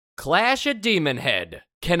Clash at Demon Head.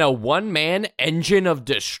 Can a one-man engine of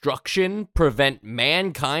destruction prevent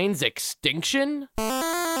mankind's extinction?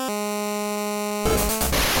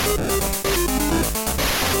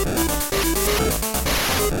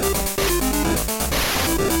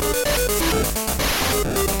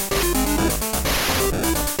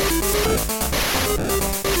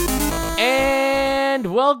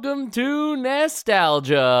 And welcome to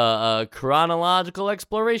Nostalgia, a chronological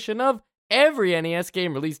exploration of every NES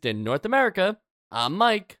game released in North America. I'm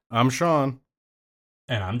Mike. I'm Sean.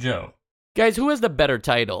 And I'm Joe. Guys, who has the better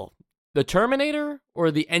title? The Terminator or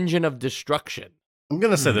the Engine of Destruction? I'm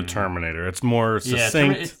going to say the Terminator. It's more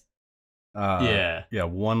succinct. Yeah,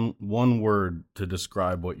 one word to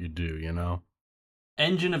describe what you do, you know?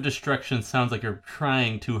 Engine of Destruction sounds like you're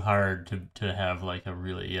trying too hard to have like a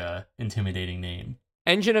really intimidating name.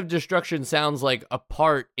 Engine of Destruction sounds like a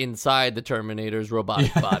part inside the Terminator's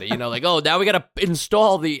robotic body. You know, like, oh, now we got to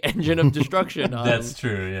install the Engine of Destruction. That's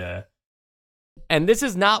true, yeah. And this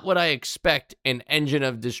is not what I expect an Engine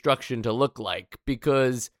of Destruction to look like,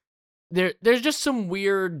 because there's just some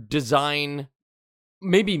weird design,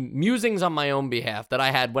 maybe musings on my own behalf that I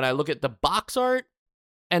had when I look at the box art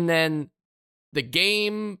and then the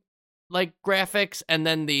game like graphics and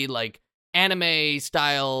then the like anime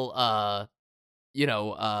style in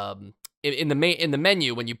the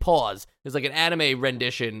menu when you pause, there's like an anime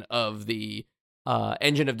rendition of the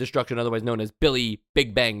Engine of Destruction, otherwise known as Billy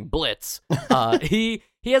Big Bang Blitz. He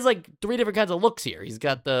has like three different kinds of looks here. He's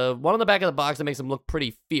got the one on the back of the box that makes him look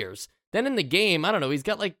pretty fierce. Then in the game, I don't know, he's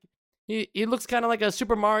got like he looks kind of like a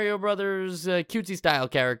Super Mario Brothers cutesy style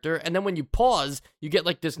character. And then when you pause, you get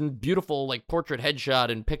like this beautiful like portrait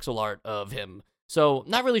headshot and pixel art of him. So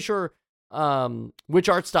not really sure which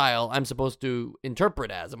art style I'm supposed to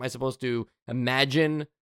interpret as. Am I supposed to imagine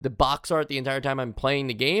the box art the entire time I'm playing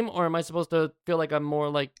the game, or am I supposed to feel like I'm more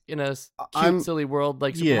like in a cute, silly world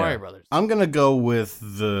like Super Mario Brothers? I'm gonna go with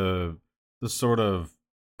the sort of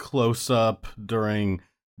close up during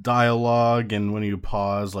dialogue, and when you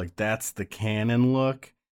pause, like that's the canon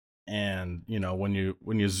look. And you know, when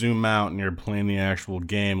you zoom out and you're playing the actual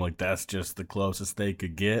game, like that's just the closest they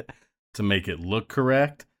could get to make it look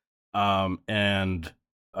correct. And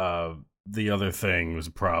the other thing was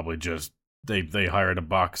probably just they hired a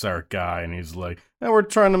box art guy, and he's like, we're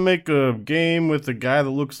trying to make a game with a guy that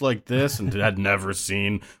looks like this, and had never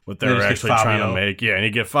seen what they were actually trying to make. Yeah, and you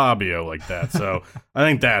get Fabio like that. So I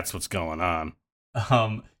think that's what's going on.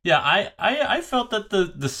 I felt that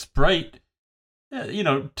the sprite,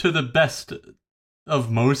 to the best of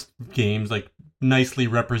most games, like nicely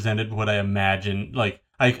represented what I imagine. Like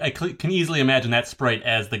I can easily imagine that sprite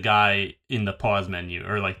as the guy in the pause menu,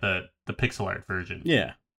 or like the pixel art version.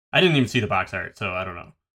 Yeah. I didn't even see the box art, so I don't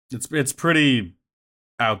know. It's pretty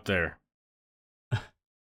out there.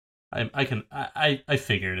 I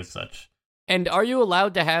figured as such. And are you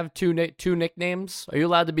allowed to have two nicknames? Are you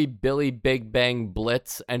allowed to be Billy Big Bang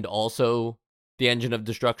Blitz and also the Engine of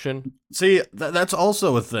Destruction? See, that's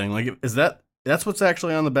also a thing. Like, that's what's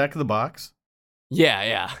actually on the back of the box?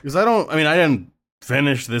 Yeah. Because I didn't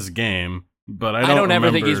finish this game, but I don't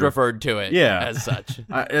ever think he's referred to it as such.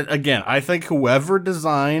 I think whoever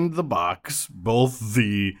designed the box, both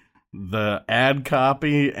the ad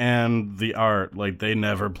copy and the art, like they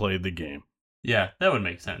never played the game. Yeah, that would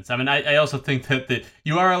make sense. I mean, I also think that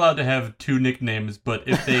you are allowed to have two nicknames, but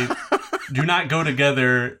if they do not go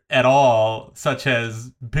together at all, such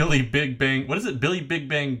as Billy Big Bang, what is it? Billy Big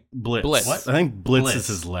Bang Blitz. What? I think Blitz is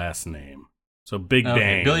his last name. So Big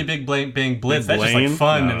Bang. Billy Big Bang Blitz. That's just like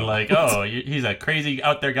fun and like, he's a crazy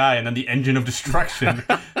out there guy, and then the Engine of Destruction.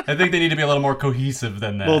 I think they need to be a little more cohesive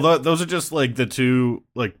than that. Well, those are just like the two,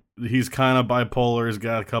 like, he's kind of bipolar. He's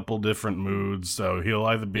got a couple different moods, so he'll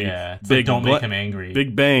either be big. Don't make him angry.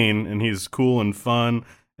 Big Bane, and he's cool and fun,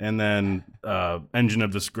 and then Engine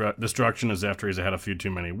of Destruction is after he's had a few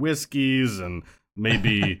too many whiskeys, and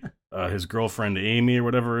maybe his girlfriend Amy or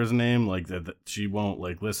whatever his name, like that she won't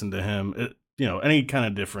like listen to him. Any kind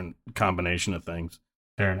of different combination of things.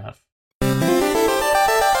 Fair enough.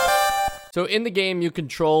 So in the game, you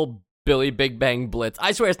control Billy Big Bang Blitz.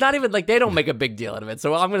 I swear, it's not even like they don't make a big deal out of it.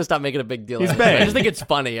 So I'm gonna stop making a big deal. He's out Bang. of it. I just think it's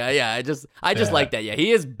funny. I just like that. Yeah,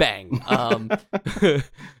 he is Bang.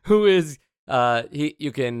 Who is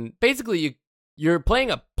you can basically you're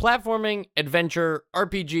playing a platforming adventure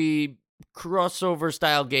RPG crossover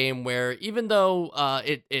style game where even though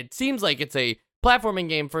it seems like it's a platforming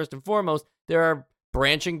game first and foremost, there are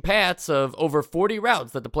branching paths of over 40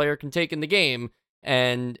 routes that the player can take in the game,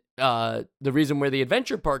 And the reason where the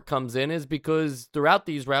adventure part comes in is because throughout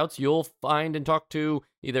these routes, you'll find and talk to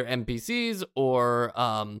either NPCs or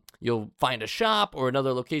you'll find a shop or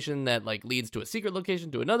another location that like leads to a secret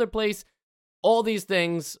location to another place. All these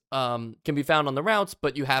things can be found on the routes,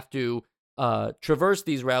 but you have to traverse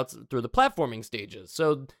these routes through the platforming stages.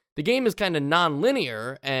 So the game is kind of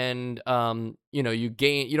non-linear, and you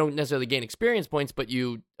don't necessarily gain experience points, but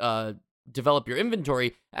you develop your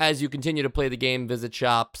inventory as you continue to play the game, visit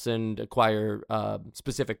shops, and acquire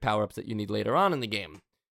specific power-ups that you need later on in the game.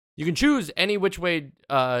 You can choose any which way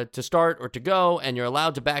to start or to go, and you're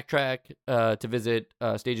allowed to backtrack to visit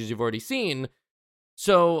stages you've already seen.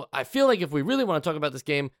 So I feel like if we really want to talk about this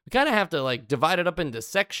game, we kind of have to like divide it up into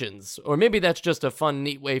sections, or maybe that's just a fun,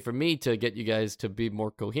 neat way for me to get you guys to be more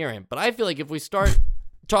coherent. But I feel like if we start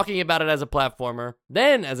talking about it as a platformer,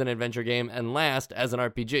 then as an adventure game, and last as an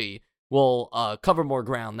RPG, we'll cover more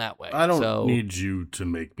ground that way. I don't need you to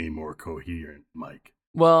make me more coherent, Mike.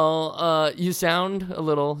 Well, you sound a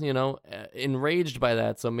little, enraged by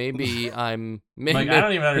that, so maybe I'm... Mike, I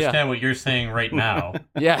don't even understand what you're saying right now.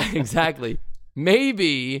 Yeah, exactly.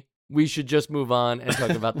 Maybe we should just move on and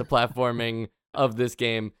talk about the platforming of this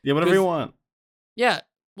game. Yeah, whatever you want. Yeah.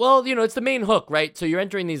 Well, it's the main hook, right? So you're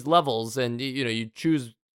entering these levels and you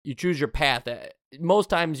choose your path. Most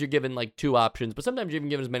times you're given like 2 options, but sometimes you're even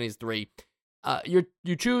given as many as 3.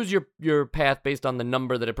 You choose your path based on the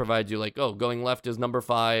number that it provides you. Like, going left is number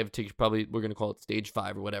 5, we're going to call it stage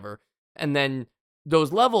 5 or whatever. And then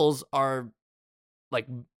those levels are like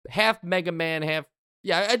half Mega Man, half...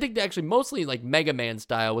 Yeah, I think actually mostly like Mega Man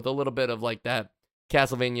style with a little bit of like that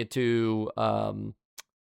Castlevania 2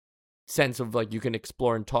 sense of like you can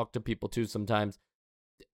explore and talk to people too sometimes.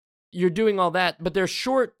 You're doing all that, but they're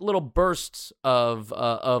short little bursts of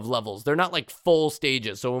levels. They're not like full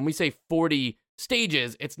stages. So when we say 40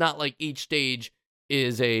 stages, it's not like each stage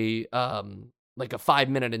is a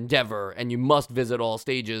 5-minute endeavor and you must visit all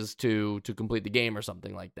stages to complete the game or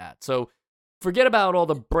something like that. So forget about all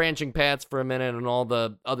the branching paths for a minute and all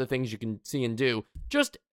the other things you can see and do.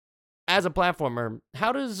 Just as a platformer,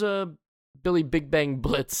 how does Billy Big Bang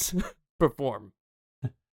Blitz perform?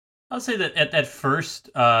 I'll say that at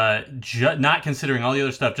first, not considering all the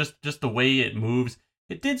other stuff, just the way it moves,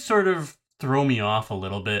 it did sort of throw me off a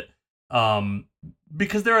little bit.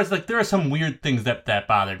 Because there are some weird things that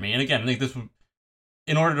bothered me. And again, I think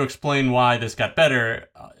in order to explain why this got better,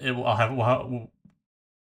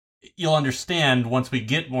 you'll understand once we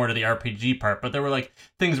get more to the RPG part, but there were like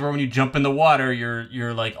things where when you jump in the water,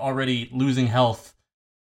 you're like already losing health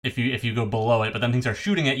if you go below it, but then things are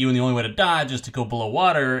shooting at you and the only way to dodge is to go below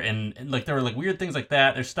water, and like there were like weird things like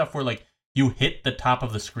that. There's stuff where like you hit the top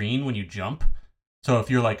of the screen when you jump. So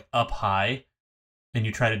if you're like up high and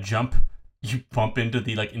you try to jump, you bump into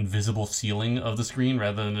the like invisible ceiling of the screen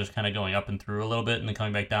rather than just kind of going up and through a little bit and then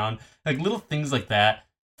coming back down. Like little things like that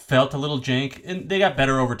felt a little jank, and they got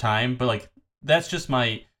better over time, but like that was just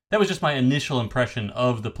my initial impression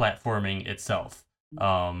of the platforming itself.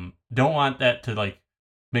 Don't want that to like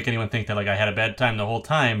make anyone think that like I had a bad time the whole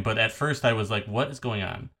time, but at first I was like, what is going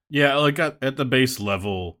on? Yeah, like at the base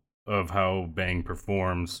level of how Bang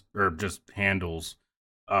performs or just handles,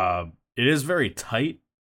 it is very tight.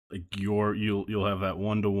 Like you'll have that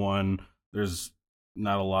 1-to-1. There's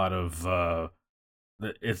not a lot of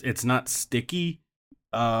it's not sticky.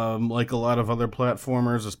 Like a lot of other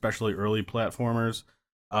platformers, especially early platformers,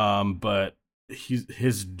 but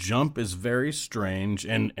his jump is very strange,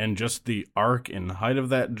 and just the arc and height of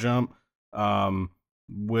that jump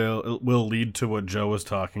will lead to what Joe was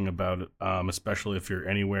talking about, especially if you're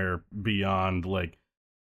anywhere beyond, like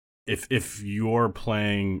if you're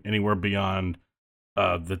playing anywhere beyond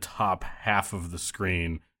the top half of the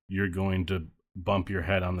screen, you're going to bump your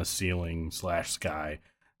head on the ceiling/sky.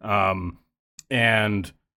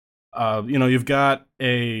 And you've got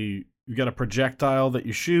a projectile that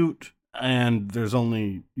you shoot, and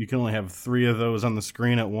you can only have 3 of those on the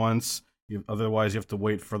screen at once. Otherwise, you have to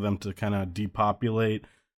wait for them to kind of depopulate,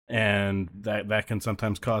 and that can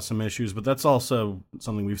sometimes cause some issues. But that's also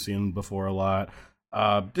something we've seen before a lot.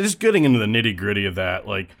 Just getting into the nitty gritty of that,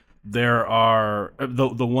 like there are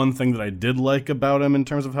the one thing that I did like about him in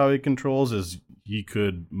terms of how he controls is he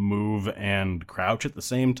could move and crouch at the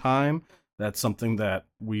same time. That's something that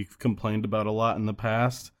we've complained about a lot in the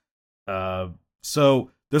past.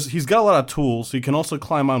 So he's got a lot of tools. He can also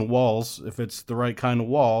climb on walls if it's the right kind of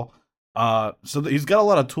wall. So he's got a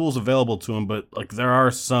lot of tools available to him, but like there are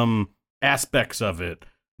some aspects of it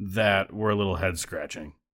that were a little head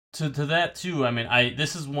scratching. To that too, I mean,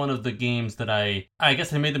 this is one of the games that I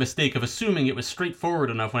guess I made the mistake of assuming it was straightforward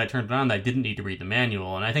enough when I turned it on that I didn't need to read the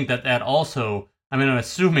manual, and I think that also I mean, I'm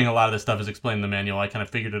assuming a lot of this stuff is explained in the manual. I kind of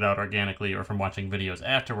figured it out organically or from watching videos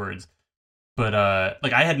afterwards. But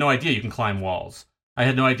like, I had no idea you can climb walls. I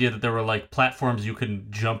had no idea that there were like platforms you can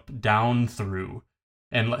jump down through.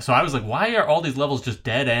 And so I was like, why are all these levels just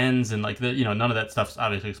dead ends? And like, none of that stuff's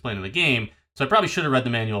obviously explained in the game. So I probably should have read the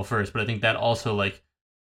manual first. But I think that also like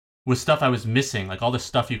was stuff I was missing, like all the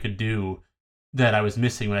stuff you could do that I was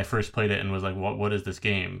missing when I first played it, and was like, what is this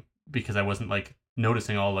game? Because I wasn't like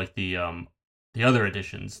noticing all like the other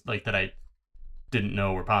additions like that I didn't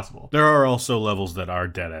know were possible. There are also levels that are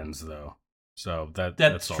dead ends, though. So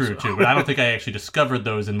that's true also... too. But I don't think I actually discovered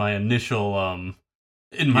those in my initial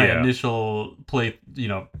initial play,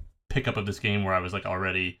 pickup of this game, where I was like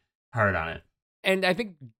already hard on it. And I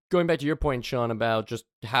think going back to your point, Sean, about just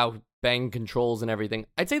how Bang controls and everything,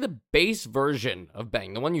 I'd say the base version of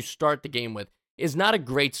Bang, the one you start the game with, is not a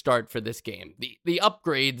great start for this game. The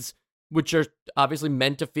upgrades, which are obviously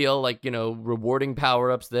meant to feel like, rewarding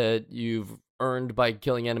power-ups that you've earned by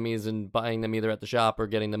killing enemies and buying them either at the shop or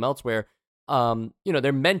getting them elsewhere,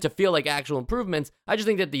 they're meant to feel like actual improvements. I just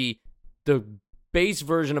think that the base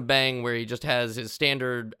version of Bang, where he just has his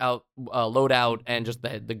standard loadout and just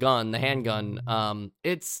the handgun,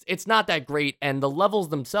 it's not that great, and the levels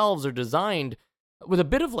themselves are designed with a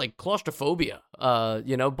bit of like claustrophobia,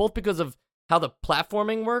 both because of how the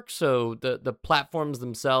platforming works. So the platforms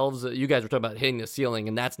themselves, you guys were talking about hitting the ceiling,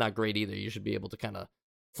 and that's not great either. You should be able to kind of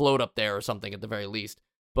float up there or something at the very least.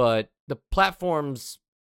 But the platforms,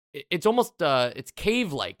 it's almost it's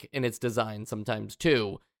cave-like in its design sometimes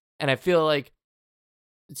too, and I feel like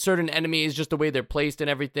certain enemies, just the way they're placed and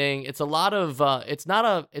everything, it's a lot of it's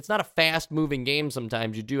not a fast moving game.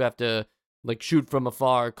 Sometimes you do have to like shoot from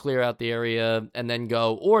afar, clear out the area, and then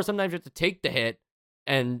go, or sometimes you have to take the hit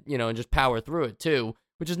and and just power through it too,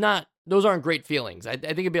 which is not, those aren't great feelings. I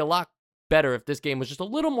think it'd be a lot better if this game was just a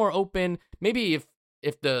little more open. Maybe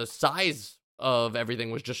if the size of everything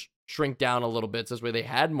was just shrink down a little bit, so this way they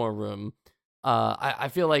had more room. I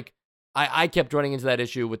feel like I kept running into that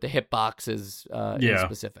issue with the hitboxes in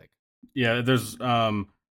specific. Yeah, there's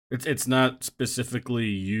it's not specifically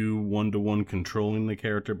you one-to-one controlling the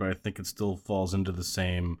character, but I think it still falls into the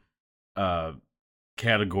same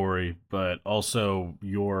category, but also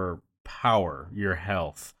your power, your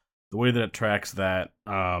health. The way that it tracks that,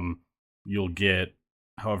 you'll get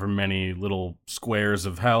however many little squares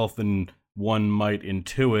of health, and one might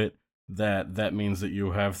intuit that means that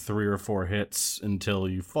you have 3 or 4 hits until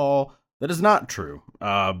you fall. That is not true.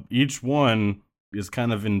 Each one is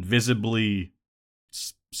kind of invisibly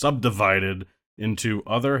subdivided into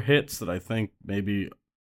other hits that I think maybe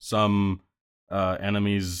some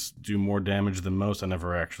enemies do more damage than most. I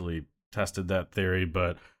never actually tested that theory,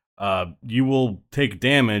 but you will take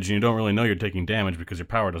damage and you don't really know you're taking damage because your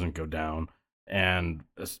power doesn't go down. And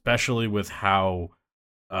especially with how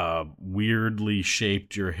weirdly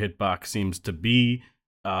shaped your hitbox seems to be,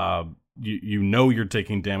 you know you're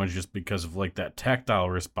taking damage just because of like that tactile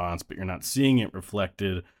response, but you're not seeing it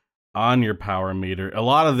reflected on your power meter. A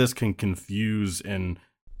lot of this can confuse and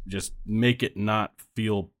just make it not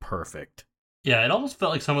feel perfect. Yeah, it almost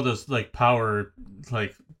felt like some of those like power,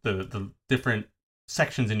 like the different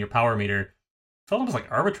sections in your power meter felt almost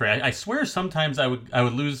like arbitrary. I swear sometimes I would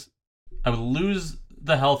lose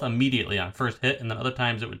the health immediately on first hit, and then other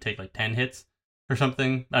times it would take like 10 hits or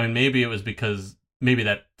something. I mean, maybe it was because maybe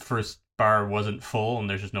that first bar wasn't full and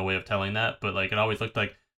there's just no way of telling that, but like it always looked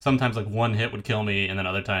like sometimes like one hit would kill me, and then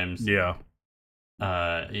other times you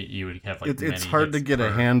would have like it's hard to get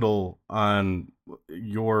a handle on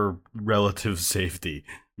your relative safety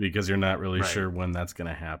because you're not really sure when that's going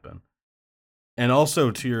to happen. And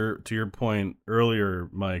also to your point earlier,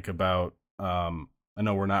 Mike, about I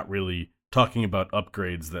know we're not really talking about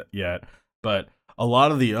upgrades that yet, but a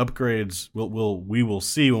lot of the upgrades we will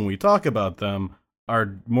see when we talk about them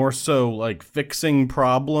are more so like fixing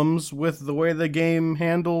problems with the way the game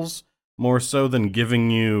handles, more so than giving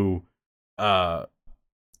you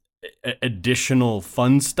additional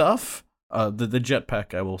fun stuff. The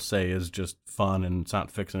jetpack, I will say, is just fun and it's not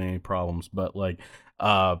fixing any problems. But like,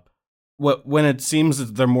 when it seems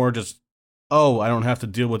that they're more just, oh, I don't have to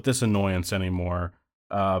deal with this annoyance anymore.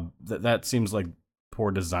 That seems like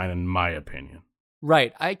poor design in my opinion.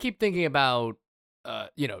 Right. I keep thinking about,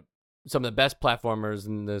 some of the best platformers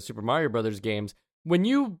in the Super Mario Brothers games. When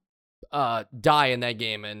you die in that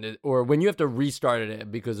game, or when you have to restart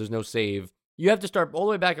it because there's no save, you have to start all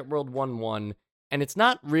the way back at World 1-1, and it's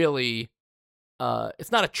not really,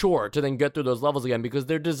 it's not a chore to then get through those levels again because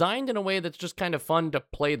they're designed in a way that's just kind of fun to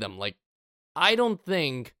play them. Like, I don't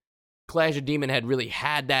think Clash of Demon Head really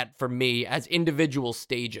had that for me as individual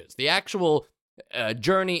stages. The actual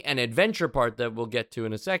journey and adventure part that we'll get to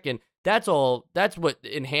in a second. That's what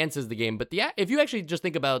enhances the game. But if you actually just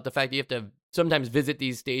think about the fact that you have to sometimes visit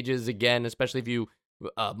these stages again, especially if you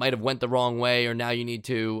might have went the wrong way, or now you need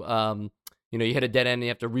to, you hit a dead end and you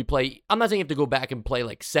have to replay. I'm not saying you have to go back and play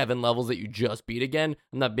like 7 levels that you just beat again.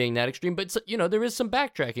 I'm not being that extreme, but there is some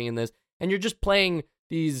backtracking in this, and you're just playing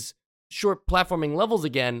these short platforming levels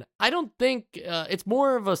again. I don't think it's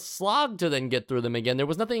more of a slog to then get through them again. There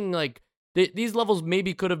was nothing like these levels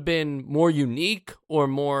maybe could have been more unique or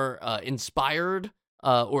more inspired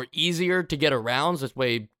or easier to get around. So this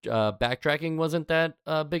way backtracking wasn't that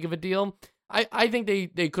big of a deal. I think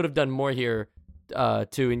they could have done more here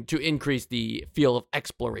to increase the feel of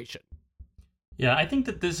exploration. Yeah, I think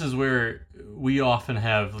that this is where we often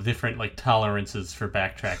have different like tolerances for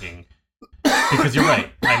backtracking. Because you're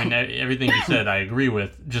right. I mean, everything you said, I agree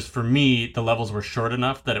with. Just for me, the levels were short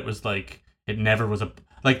enough that it was like, it never was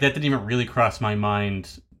that didn't even really cross my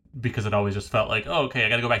mind, because it always just felt like, oh, okay, I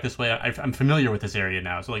gotta go back this way. I'm familiar with this area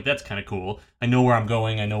now. So like, that's kind of cool. I know where I'm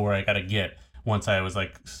going. I know where I gotta get once I was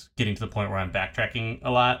like getting to the point where I'm backtracking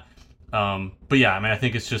a lot. But yeah, I mean, I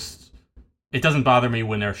think it's just, it doesn't bother me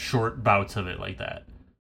when there's short bouts of it like that.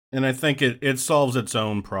 And I think it solves its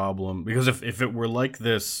own problem, because if it were like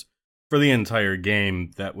this for the entire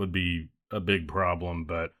game, that would be a big problem.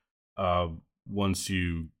 But once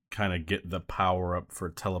you kind of get the power up for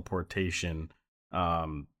teleportation,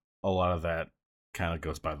 a lot of that kind of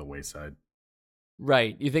goes by the wayside.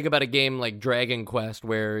 Right. You think about a game like Dragon Quest,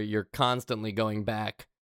 where you're constantly going back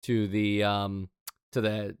to the to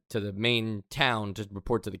the main town to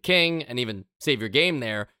report to the king and even save your game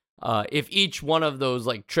there. If each one of those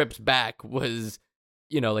like trips back was,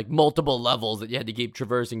 like multiple levels that you had to keep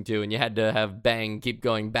traversing to, and you had to have Bang keep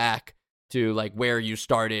going back to like where you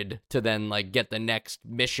started to then like get the next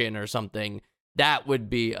mission or something, that would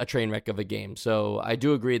be a train wreck of a game. So I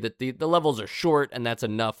do agree that the levels are short, and that's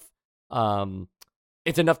enough.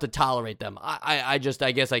 It's enough to tolerate them. I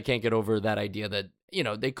guess I can't get over that idea that,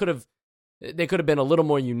 they could have been a little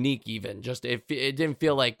more unique, even just if it didn't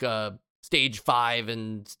feel like stage 5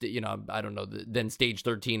 and I don't know, then stage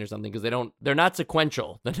 13 or something, because they're not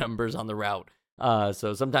sequential, the numbers on the route.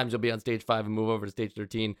 So sometimes you'll be on stage 5 and move over to stage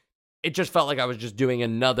 13. It just felt like I was just doing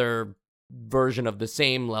another version of the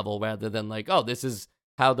same level, rather than like, oh, this is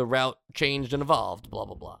how the route changed and evolved, blah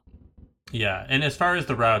blah blah. Yeah, and as far as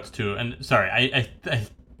the routes too, and sorry, I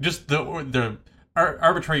just the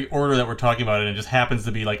arbitrary order that we're talking about, and it just happens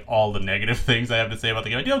to be like all the negative things I have to say about the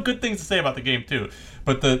game. I do have good things to say about the game too,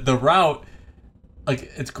 but the route,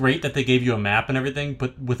 like, it's great that they gave you a map and everything,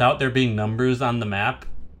 but without there being numbers on the map,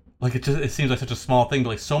 like, it seems like such a small thing. But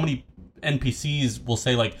like, so many NPCs will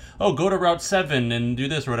say like, oh, go to Route 7 and do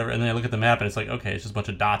this or whatever, and then I look at the map and it's like, okay, it's just a bunch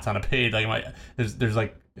of dots on a page. Like, there's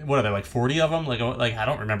like, what are there, like 40 of them? Like I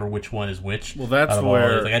don't remember which one is which. Well, that's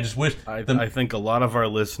where like, I just wish I think a lot of our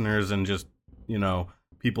listeners and just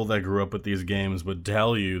people that grew up with these games would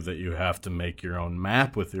tell you that you have to make your own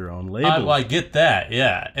map with your own labels. Well, I get that,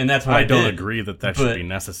 yeah, and that's what I don't did, agree that should be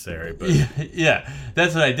necessary, but yeah,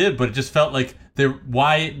 that's what I did. But it just felt like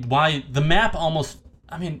why the map almost.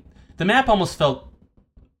 I mean, the map almost felt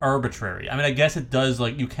arbitrary. I mean, I guess it does,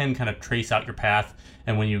 like, you can kind of trace out your path,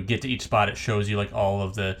 and when you get to each spot, it shows you like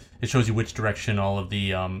it shows you which direction all of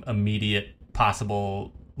the immediate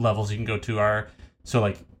possible levels you can go to are. So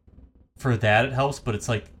like, for that it helps, but it's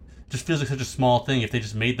like, just feels like such a small thing. If they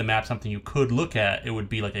just made the map something you could look at, it would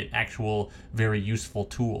be like an actual very useful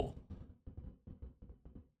tool,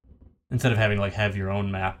 instead of having like have your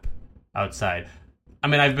own map outside. I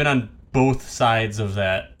mean, I've been on both sides of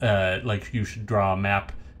that, like, you should draw a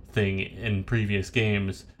map thing in previous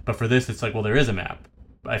games, but for this it's like, well, there is a map.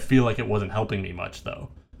 I feel like it wasn't helping me much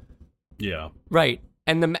though. Yeah, right.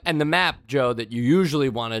 And the map, Joe, that you usually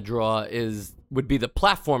want to draw would be the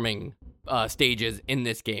platforming stages in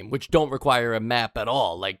this game, which don't require a map at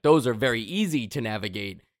all. Like, those are very easy to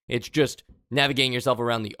navigate. It's just navigating yourself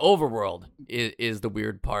around the overworld is the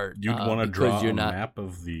weird part. You'd want to draw a map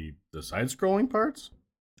of the side-scrolling parts?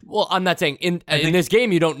 Well, I'm not saying in this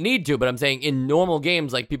game you don't need to, but I'm saying in normal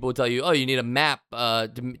games, like, people would tell you, oh, you need a map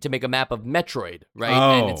to make a map of Metroid, right?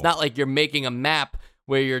 Oh. And it's not like you're making a map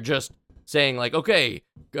where you're just saying like, okay,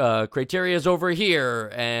 Criteria's over here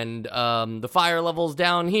and the fire level's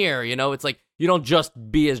down here. It's like, you don't just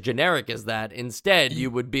be as generic as that. Instead, you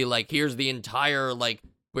would be like, here's the entire, like,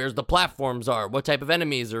 where's the platforms are, what type of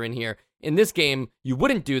enemies are in here. In this game, you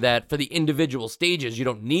wouldn't do that for the individual stages. You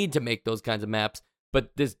don't need to make those kinds of maps.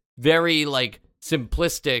 But this very, like,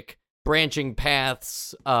 simplistic branching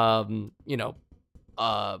paths, art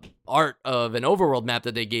of an overworld map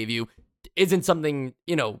that they gave you isn't something,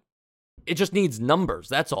 it just needs numbers.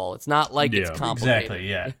 That's all. It's not like it's Yeah. complicated. Exactly,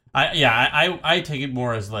 yeah. I take it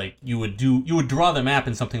more as like you would draw the map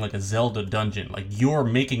in something like a Zelda dungeon. Like you're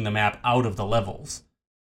making the map out of the levels.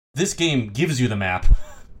 This game gives you the map,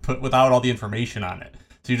 but without all the information on it.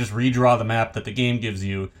 So you just redraw the map that the game gives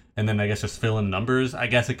you, and then I guess just fill in numbers. I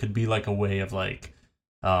guess it could be like a way of like,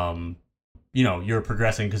 you're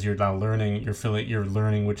progressing because you're now learning. You're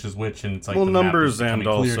learning which is which, and it's like well, the map numbers is becoming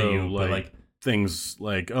and clear to also you, but, like things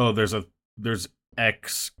like, oh, there's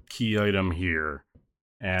X key item here,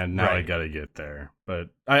 and now I Right. gotta get there. But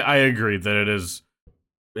I agree that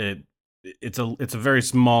it's a very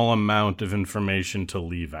small amount of information to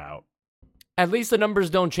leave out. At least the numbers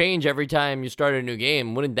don't change every time you start a new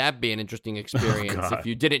game. Wouldn't that be an interesting experience God. if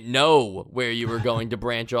you didn't know where you were going to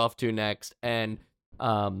branch off to next? And,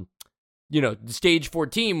 stage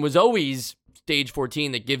 14 was always stage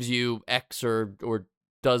 14 that gives you X or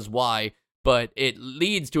does Y, but it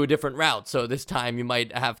leads to a different route. So this time you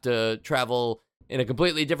might have to travel in a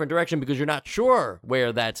completely different direction because you're not sure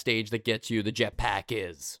where that stage that gets you the jetpack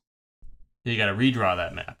is. You got to redraw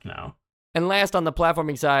that map now. And last on the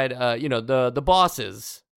platforming side, the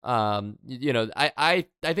bosses. I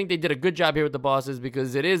think they did a good job here with the bosses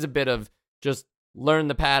because it is a bit of just learn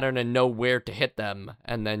the pattern and know where to hit them,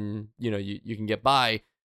 and then you can get by.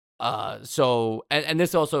 So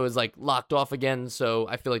this also is like locked off again. So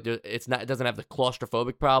I feel like it doesn't have the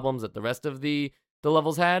claustrophobic problems that the rest of the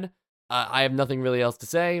levels had. I have nothing really else to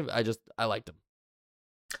say. I liked them.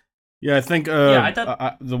 Yeah, I think I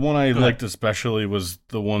thought- the one I Go ahead. liked especially was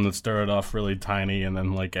the one that started off really tiny, and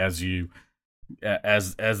then like as the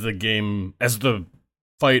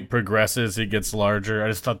fight progresses, it gets larger. I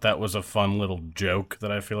just thought that was a fun little joke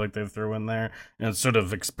that I feel like they threw in there, and it sort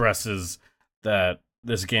of expresses that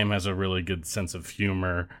this game has a really good sense of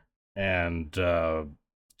humor and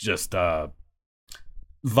just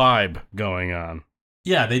vibe going on.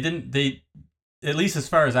 Yeah, they at least as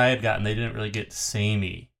far as I had gotten, they didn't really get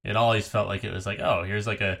samey. It always felt like it was like, oh, here's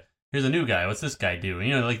a new guy. What's this guy doing?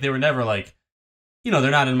 Like they were never like, they're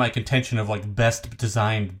not in my contention of like best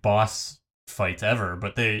designed boss fights ever,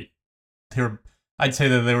 but they were. I'd say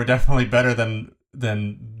that they were definitely better than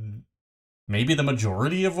maybe the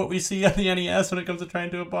majority of what we see on the NES when it comes to trying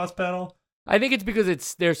to do a boss battle. I think it's because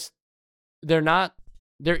they're not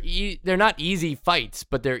easy fights,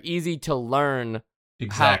 but they're easy to learn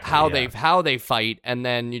Exactly how they fight, and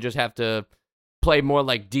then you just have to play more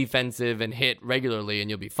like defensive and hit regularly, and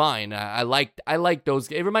you'll be fine. I like those.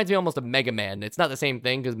 It reminds me almost of Mega Man. It's not the same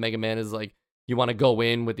thing because Mega Man is like you want to go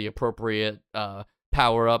in with the appropriate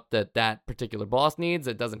power up that particular boss needs.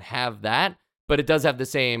 It doesn't have that, but it does have the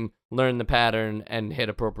same learn the pattern and hit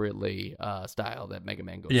appropriately style that Mega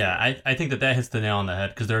Man goes. Yeah, through. I think that hits the nail on the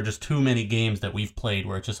head because there are just too many games that we've played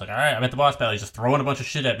where it's just like, all right, I'm at the boss battle, he's just throwing a bunch of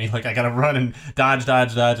shit at me. Like, I gotta run and dodge,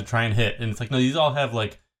 and try and hit. And it's like, no, these all have,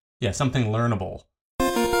 like, something learnable.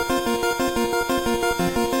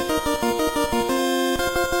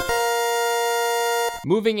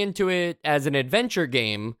 Moving into it as an adventure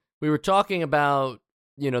game, we were talking about,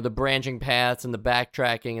 the branching paths and the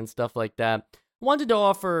backtracking and stuff like that. Wanted to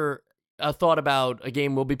offer a thought about a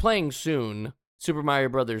game we'll be playing soon, Super Mario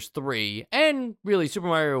Bros. 3, and really Super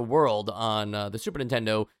Mario World on the Super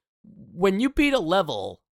Nintendo. When you beat a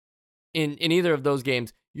level in either of those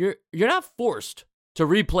games, you're not forced to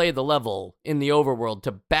replay the level in the overworld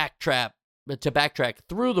to backtrack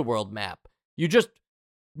through the world map. You just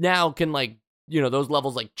now can those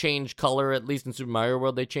levels change color. At least in Super Mario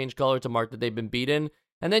World, they change color to mark that they've been beaten,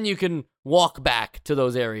 and then you can walk back to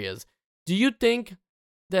those areas. Do you think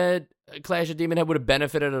that Clash of Demon Head would have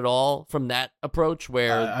benefited at all from that approach?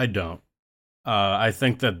 Where I don't. I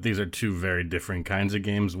think that these are two very different kinds of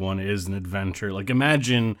games. One is an adventure. Like,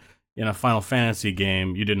 imagine in a Final Fantasy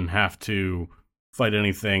game, you didn't have to fight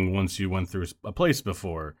anything once you went through a place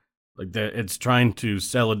before. Like, it's trying to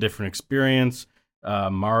sell a different experience.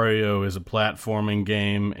 Mario is a platforming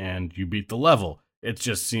game, and you beat the level. It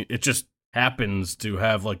just happens to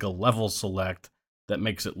have like a level select that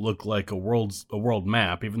makes it look like a world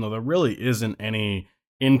map, even though there really isn't any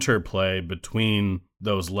interplay between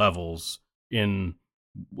those levels in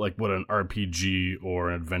like what an RPG or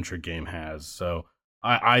an adventure game has. So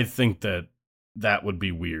I think that would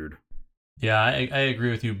be weird. Yeah, I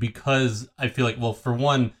agree with you because I feel like, well, for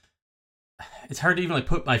one, it's hard to even like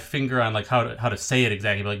put my finger on like how to say it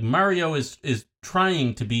exactly. But like Mario is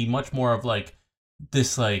trying to be much more of like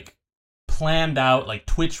this like planned out like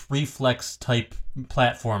Twitch reflex type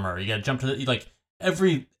platformer. You got to jump to like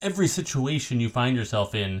every situation you find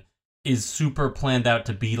yourself in is super planned out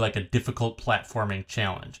to be like a difficult platforming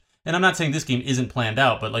challenge. and I'm not saying this game isn't planned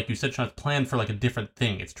out, but like you said, Sean, it's planned for like a different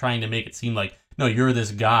thing. It's trying to make it seem like, no, you're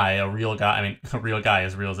this guy, a real guy. I mean, a real guy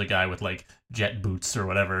as real as a guy with like jet boots or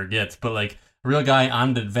whatever it gets, but like a real guy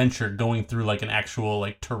on an adventure going through like an actual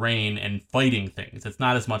like terrain and fighting things. It's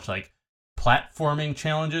not as much like platforming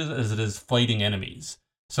challenges as it is fighting enemies.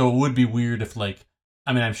 So it would be weird if like,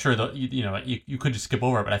 I mean, I'm sure that you could just skip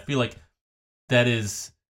over it, but I feel like that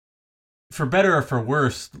is, for better or for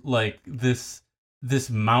worse, like this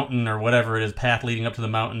mountain or whatever it is, path leading up to the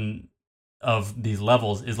mountain of these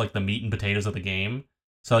levels is like the meat and potatoes of the game.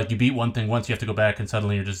 So like you beat one thing once, you have to go back and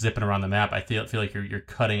suddenly you're just zipping around the map. I feel like you're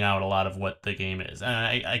cutting out a lot of what the game is,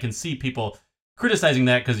 and I can see people criticizing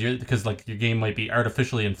that because like your game might be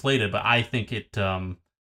artificially inflated, but I think it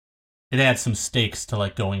adds some stakes to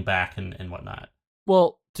like going back and whatnot.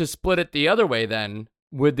 Well, to split it the other way then,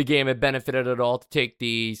 would the game have benefited at all to take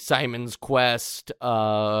the Simon's Quest,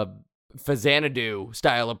 Fazanadu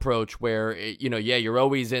style approach where, you're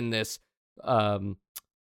always in this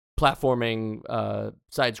platforming,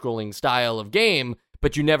 side-scrolling style of game,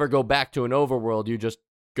 but you never go back to an overworld. You just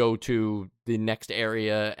go to the next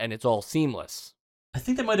area and it's all seamless. I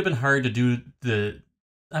think that might have been hard to do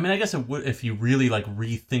I mean, I guess it would, if you really like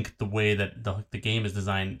rethink the way that the game is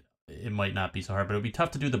designed, it might not be so hard, but it would be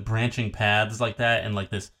tough to do the branching paths like that and like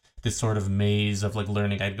this sort of maze of like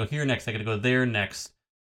learning. I gotta go here next, I gotta go there next.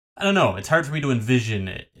 I don't know. It's hard for me to envision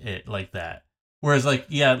it like that. Whereas like,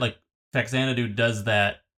 yeah, like Faxanadu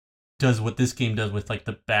does what this game does with like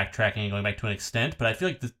the backtracking and going back to an extent, but I feel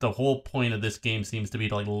like the whole point of this game seems to be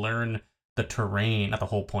to like learn the terrain. Not the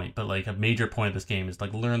whole point, but like a major point of this game is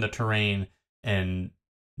like learn the terrain and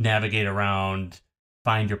navigate around,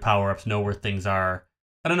 find your power-ups, know where things are.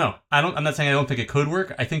 I don't know. I'm not saying I don't think it could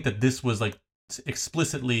work. I think that this was like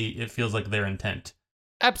explicitly, it feels like their intent.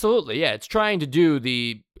 Absolutely, yeah. It's trying to do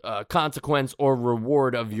the consequence or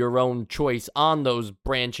reward of your own choice on those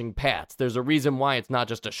branching paths. There's a reason why it's not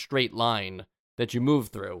just a straight line that you move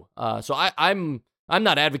through. So I'm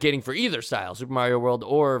not advocating for either style, Super Mario World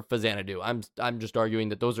or Fazanadu. I'm just arguing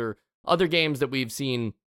that those are other games that we've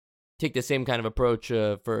seen take the same kind of approach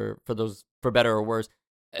for those, for better or worse.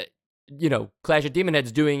 Clash of Demon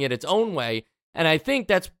Head's doing it its own way, and I think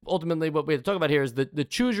that's ultimately what we have to talk about here is the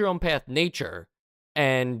choose your own path nature,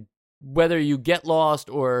 and whether you get lost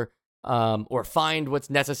or find what's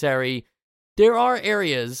necessary. There are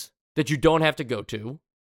areas that you don't have to go to,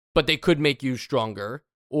 but they could make you stronger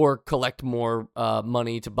or collect more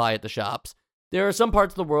money to buy at the shops. There are some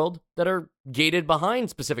parts of the world that are gated behind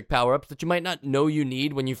specific power-ups that you might not know you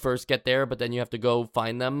need when you first get there, but then you have to go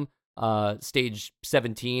find them. Stage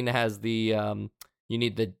 17 has the you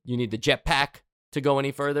need the jetpack to go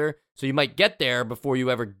any further. So you might get there before you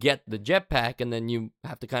ever get the jetpack, and then you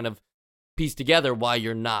have to kind of piece together why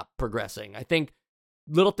you're not progressing. I think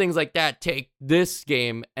little things like that take this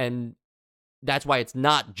game, and that's why it's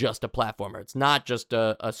not just a platformer. It's not just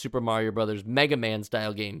a Super Mario Brothers Mega Man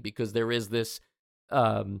style game, because there is this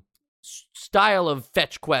style of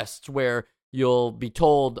fetch quests where you'll be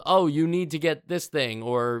told, oh, you need to get this thing,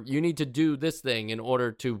 or you need to do this thing in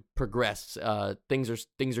order to progress. Things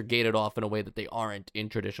are gated off in a way that they aren't in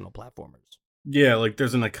traditional platformers. Yeah, like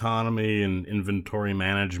there's an economy and inventory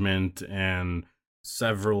management and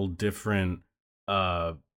several different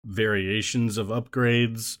variations of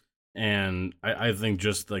upgrades. And I think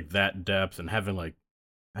just like that depth and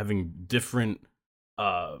having different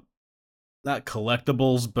not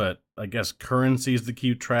collectibles, but I guess currencies to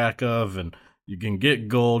keep track of, and you can get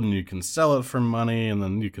gold and you can sell it for money, and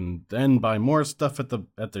then you can then buy more stuff at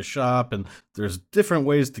the shop, and there's different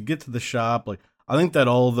ways to get to the shop. Like I think that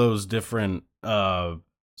all those different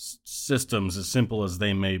systems, as simple as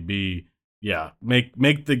they may be,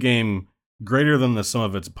 make the game greater than the sum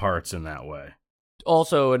of its parts in that way.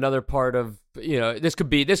 Also, another part of, this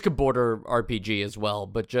could border RPG as well,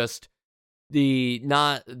 but just the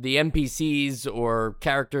NPCs or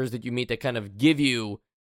characters that you meet that kind of give you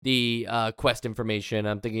the quest information.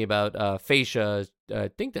 I'm thinking about Phasia. I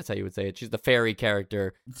think that's how you would say it. She's the fairy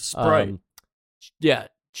character. Sprite.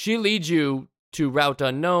 She leads you to Route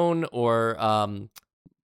Unknown, or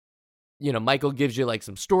Michael gives you like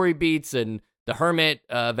some story beats, and the Hermit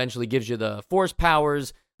eventually gives you the force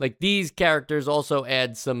powers. Like these characters also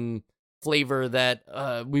add some flavor that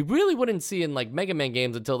we really wouldn't see in like Mega Man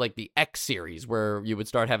games until like the X series, where you would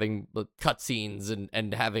start having cutscenes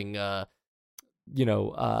and having the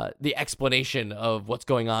explanation of what's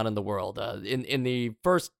going on in the world. In the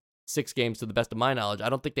first 6 games, to the best of my knowledge, I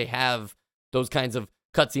don't think they have those kinds of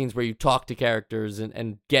cutscenes where you talk to characters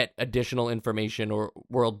and get additional information or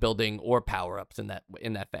world building or power ups in that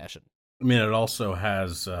fashion. I mean, it also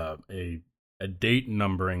has a a date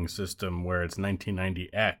numbering system where it's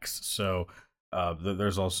 1990X. So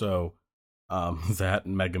there's also that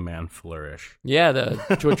Mega Man flourish. Yeah, the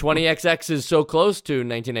 20XX is so close to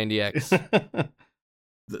 1990X.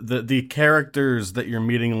 The characters that you're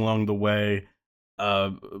meeting along the way,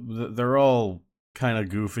 they're all kind of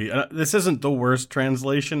goofy. This isn't the worst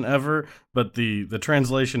translation ever, but the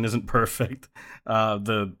translation isn't perfect.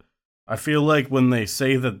 I feel like when they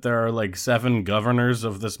say that there are like 7 governors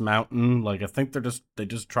of this mountain, like I think they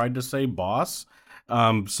just tried to say boss.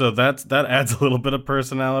 So that adds a little bit of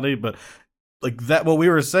personality, but like that, what we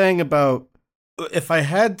were saying about, if I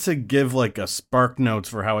had to give like a spark notes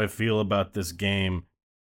for how I feel about this game,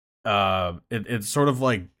 it's sort of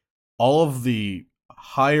like all of the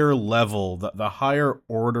higher level, the higher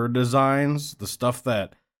order designs, the stuff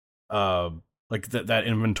that like that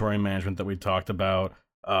inventory management that we talked about,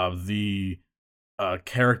 the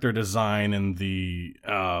character design and the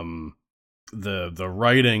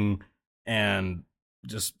writing, and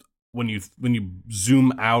just when you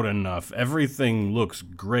zoom out enough, everything looks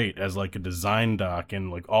great as like a design doc, and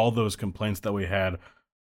like all those complaints that we had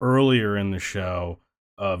earlier in the show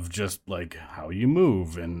of just like how you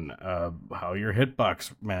move and how your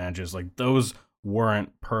hitbox manages, like those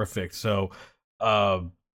weren't perfect. So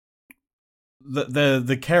the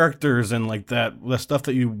characters and like that, the stuff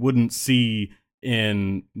that you wouldn't see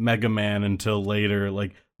in Mega Man until later,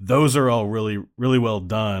 like those are all really, really well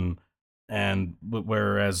done. And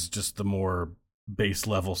whereas just the more base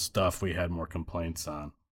level stuff we had more complaints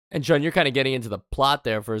on. And Sean, you're kind of getting into the plot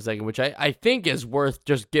there for a second, which I think is worth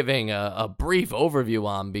just giving a brief overview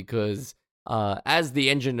on, because as the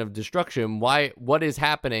engine of destruction, what is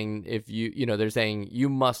happening if they're saying you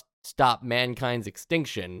must stop mankind's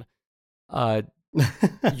extinction.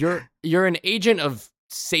 You're an agent of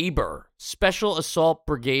Saber, Special Assault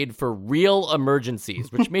Brigade for real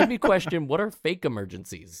emergencies, which made me question, what are fake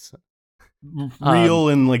emergencies? Real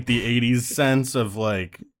in like the 80s sense of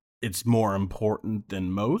like, it's more important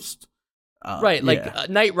than most. Right, like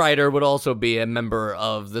Knight Rider would also be a member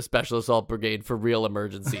of the Special Assault Brigade for real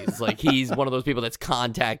emergencies. Like he's one of those people that's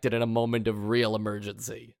contacted in a moment of real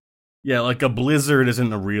emergency. Yeah, like a blizzard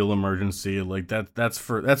isn't a real emergency. Like that's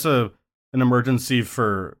an emergency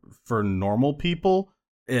for normal people.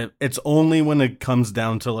 It's only when it comes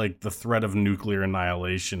down to like the threat of nuclear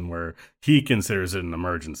annihilation where he considers it an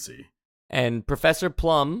emergency. And Professor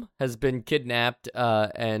Plum has been kidnapped,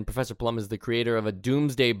 and Professor Plum is the creator of a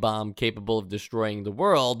doomsday bomb capable of destroying the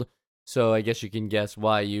world. So I guess you can guess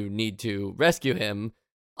why you need to rescue him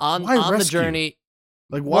on the journey.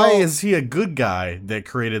 Like, why is he a good guy that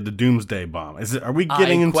created the doomsday bomb? Are we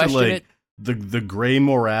getting into like the gray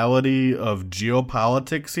morality of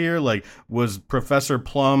geopolitics here? Like, was Professor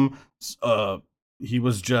Plum he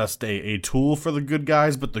was just a tool for the good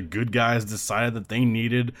guys, but the good guys decided that they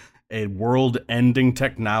needed a world-ending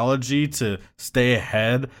technology to stay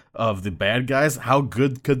ahead of the bad guys? How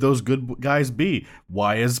good could those good guys be?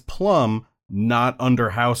 Why is Plum not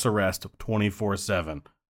under house arrest 24/7?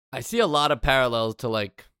 I see a lot of parallels to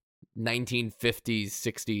like 1950s,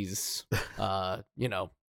 60s,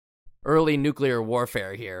 early nuclear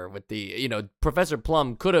warfare here with the, Professor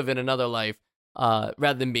Plum could have in another life,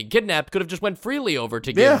 rather than being kidnapped, could have just went freely over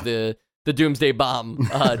to give the doomsday bomb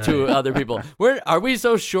to other people. Are we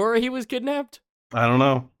so sure he was kidnapped? I don't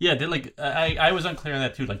know. Yeah, I was unclear on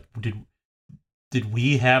that too. Like, did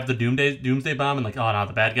we have the doomsday bomb? And like, oh no,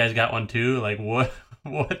 the bad guys got one too. Like,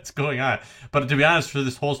 what's going on? But to be honest, for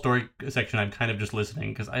this whole story section, I'm kind of just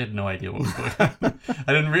listening because I had no idea what was going on.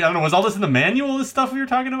 I don't know. Was all this in the manual? This stuff we were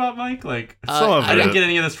talking about, Mike? Like, I didn't get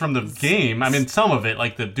any of this from the game. I mean, some of it,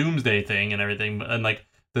 like the doomsday thing and everything, and like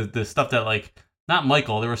the stuff that like. Not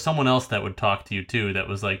Michael. There was someone else that would talk to you too. That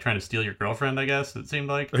was like trying to steal your girlfriend. I guess it seemed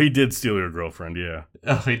like he did steal your girlfriend. Yeah.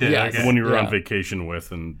 Oh, he did. Yes. Okay. The one you were on vacation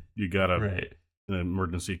with, and you got an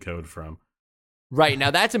emergency code from. Right,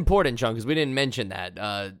 now that's important, Sean, because we didn't mention that.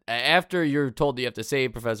 After you're told that you have to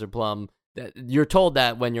save Professor Plum, you're told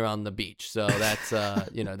that when you're on the beach. So that's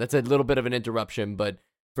that's a little bit of an interruption. But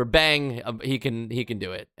for Bang, he can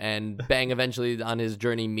do it. And Bang eventually on his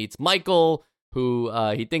journey meets Michael, who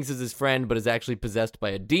he thinks is his friend, but is actually possessed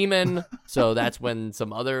by a demon. So that's when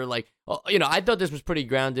some other, I thought this was pretty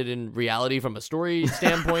grounded in reality from a story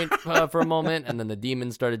standpoint for a moment. And then the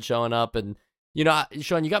demon started showing up. And,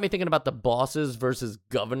 Sean, you got me thinking about the bosses versus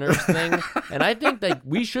governors thing. And I think that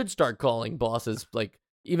we should start calling bosses, like,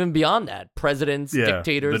 even beyond that, presidents,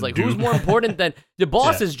 dictators, like who's more important than the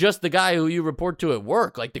boss is just the guy who you report to at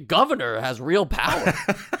work. Like the governor has real power.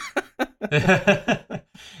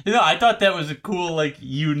 I thought that was a cool, like,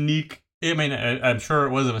 unique. I mean, I'm sure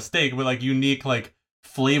it was a mistake, but like unique, like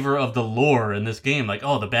flavor of the lore in this game. Like,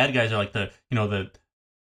 oh, the bad guys are like the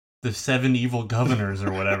 7 evil governors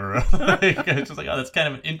or whatever. Like, it's just like, oh, that's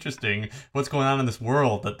kind of interesting. What's going on in this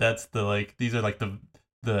world? That's the like these are like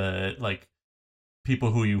the like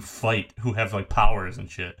people who you fight who have like powers and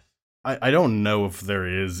shit. I don't know if there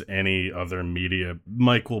is any other media.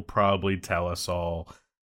 Mike will probably tell us all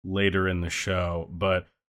later in the show, but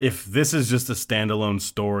if this is just a standalone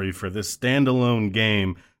story for this standalone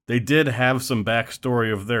game, they did have some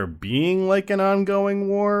backstory of there being like an ongoing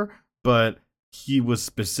war, but he was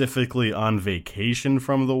specifically on vacation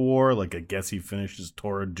from the war. Like, I guess he finished his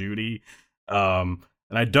tour of duty. And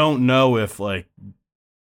I don't know if like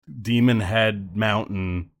Demon Head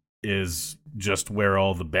Mountain is just where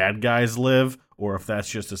all the bad guys live, or if that's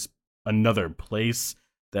just another place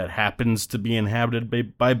that happens to be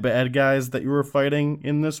inhabited by bad guys that you were fighting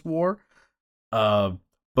in this war. But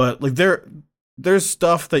like there's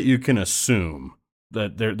stuff that you can assume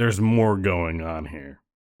that there's more going on here.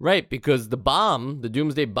 Right, because the bomb, the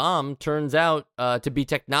Doomsday Bomb, turns out to be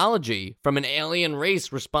technology from an alien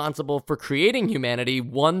race responsible for creating humanity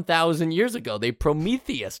 1,000 years ago. They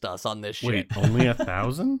Prometheused us on this shit. Wait, only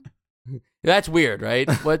 1,000? That's weird, right?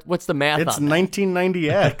 What's the math It's on that?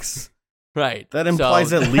 1990X. Right. That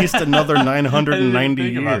implies at least another 990 I didn't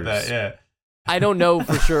think years. about that, yeah. I don't know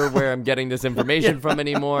for sure where I'm getting this information from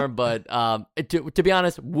anymore, but to be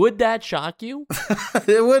honest, would that shock you?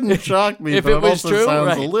 It wouldn't shock me, If but it was also true, sounds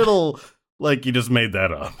right. a little like you just made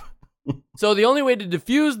that up. So the only way to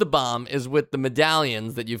defuse the bomb is with the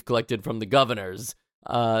medallions that you've collected from the governors.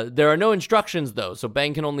 There are no instructions, though, so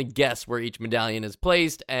Bang can only guess where each medallion is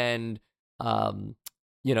placed, and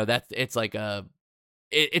it's like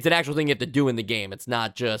it's an actual thing you have to do in the game. It's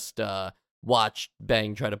not just watch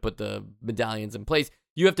Bang try to put the medallions in place.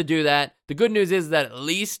 You have to do that. The good news is that at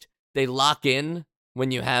least they lock in when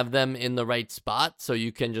you have them in the right spot, so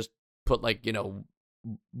you can just put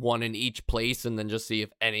one in each place and then just see if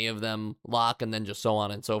any of them lock, and then just so on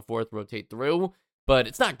and so forth, rotate through. But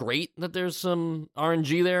it's not great that there's some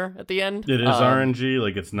RNG there at the end. It is RNG,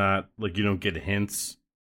 like it's not like you don't get hints.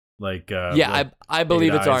 Like I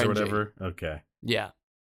believe it's RNG or whatever. Okay. Yeah.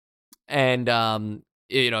 And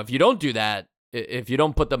if you don't do that, if you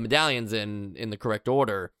don't put the medallions in the correct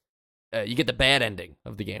order, you get the bad ending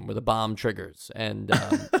of the game where the bomb triggers. And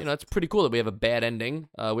it's pretty cool that we have a bad ending.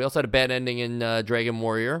 We also had a bad ending in Dragon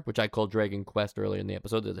Warrior, which I called Dragon Quest earlier in the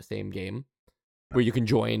episode. They're the same game where you can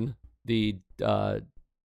join the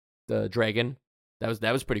dragon.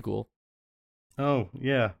 That was pretty cool. Oh,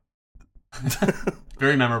 yeah.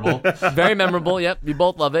 Very memorable. Very memorable. Yep, we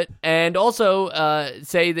both love it. And also,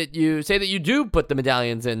 say that you do put the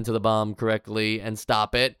medallions into the bomb correctly and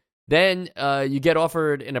stop it. Then you get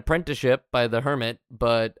offered an apprenticeship by the hermit,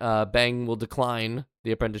 but Bang will decline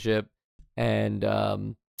the apprenticeship,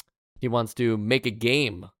 and he wants to make a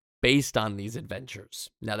game based on these adventures.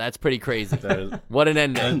 Now that's pretty crazy. What an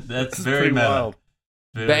ending! That's very meta. wild.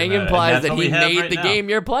 Very Bang meta. implies And that's that what he we have made right the now. game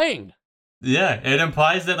you're playing. Yeah, it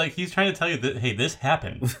implies that like he's trying to tell you that, hey, this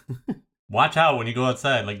happened. Watch out when you go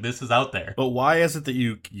outside. Like, this is out there. But why is it that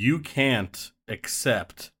you can't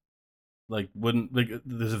accept? Like,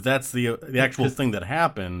 if that's the actual thing that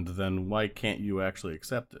happened, then why can't you actually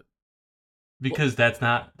accept it? Because that's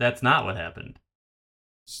not what happened.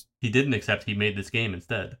 He didn't accept. He made this game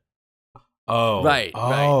instead. Oh, Right,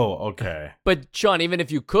 okay. But Sean, even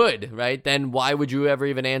if you could, right, then why would you ever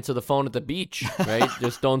even answer the phone at the beach, right?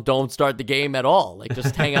 Just don't start the game at all. Like,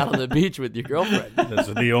 just hang out on the beach with your girlfriend. That's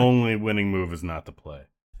the only winning move is not to play.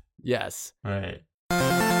 Yes. Right.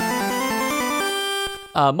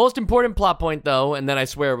 Most important plot point, though, and then I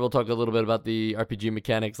swear we'll talk a little bit about the RPG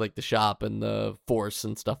mechanics, like the shop and the force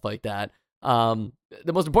and stuff like that.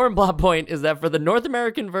 The most important plot point is that for the North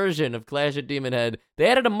American version of Clash at Demon Head, they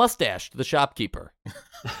added a mustache to the shopkeeper.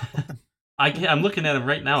 I'm looking at him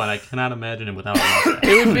right now, and I cannot imagine him without a mustache.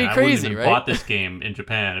 It would be I crazy, wouldn't even right? Bought this game in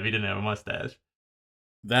Japan if he didn't have a mustache.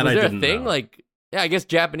 That Was I there didn't a thing? know. Like, yeah, I guess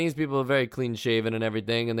Japanese people are very clean shaven and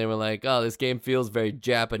everything, and they were like, oh, this game feels very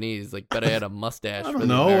Japanese. Like, better add a mustache. I for don't the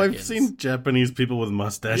know. I've Americans. seen Japanese people with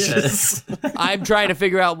mustaches. I'm trying to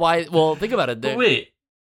figure out why. Well, think about it. But wait,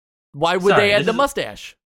 Why would Sorry, they add this the is-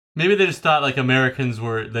 mustache? maybe they just thought like Americans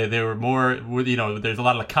were they were more, there's a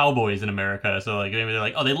lot of cowboys in America, so like maybe they're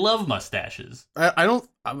like, oh, they love mustaches.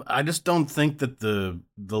 I just don't think that the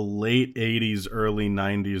late 80s, early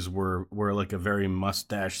 90s were like a very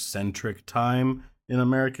mustache centric time in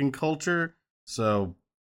American culture. So,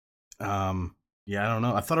 yeah, I don't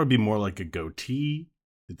know. I thought it would be more like a goatee.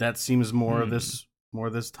 That seems more this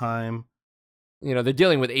time. They're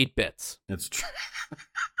dealing with 8 bits. It's true.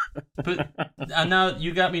 But now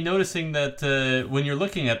you got me noticing that when you're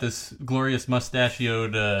looking at this glorious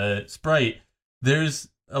mustachioed Sprite, there's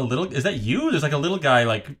a little. Is that you? There's like a little guy,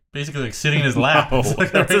 like basically like sitting in his lap. No, It's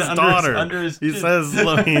like that's right his under daughter. under his He chin. says,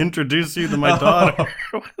 "Let me introduce you to my daughter."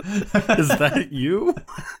 Is that you?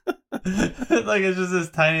 Like it's just this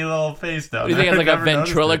tiny little face down You there. think it's like a I've never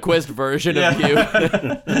noticed it. ventriloquist version of you?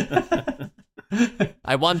 Yeah.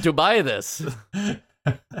 I want to buy this.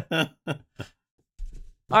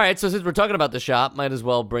 All right, so since we're talking about the shop, might as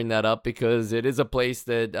well bring that up because it is a place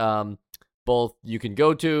that both you can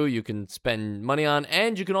go to, you can spend money on,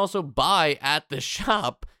 and you can also buy at the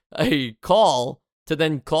shop a call to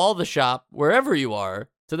then call the shop wherever you are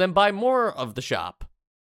to then buy more of the shop.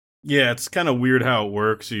 Yeah, it's kind of weird how it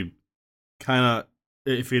works. You kind of,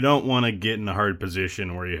 if you don't want to get in a hard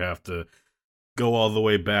position where you have to go all the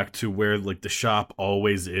way back to where like the shop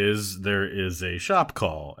always is, there is a shop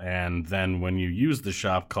call, and then when you use the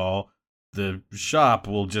shop call, the shop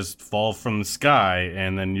will just fall from the sky,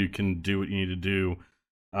 and then you can do what you need to do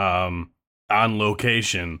on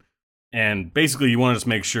location. And basically, you want to just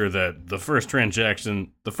make sure that the first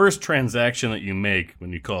transaction that you make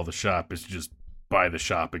when you call the shop is just buy the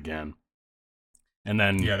shop again. And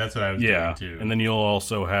then Yeah, that's what I was doing too. and then you'll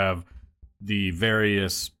also have the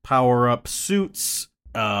various power-up suits,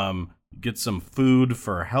 get some food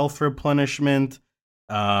for health replenishment,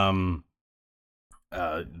 all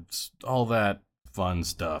that fun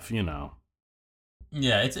stuff, you know.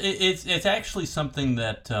 Yeah, it's actually something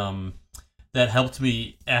that that helped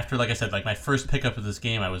me after, like I said, like my first pickup of this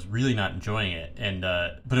game. I was really not enjoying it, and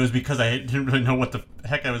but it was because I didn't really know what the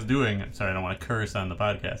heck I was doing. I'm sorry, I don't want to curse on the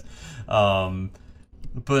podcast,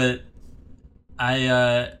 but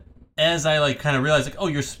I as I like kind of realized like, oh,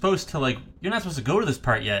 you're not supposed to go to this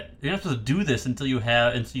part yet. You're not supposed to do this until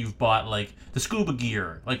you've bought like the scuba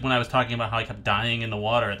gear. Like when I was talking about how I kept dying in the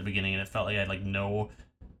water at the beginning, and it felt like I had like no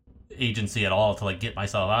agency at all to like get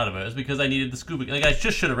myself out of it. It was because I needed the scuba. Like I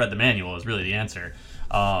just should have read the manual. Is really the answer.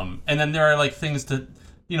 And then there are like things to,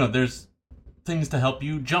 there's things to help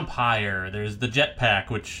you jump higher. There's the jetpack,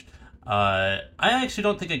 which I actually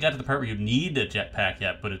don't think I got to the part where you need a jetpack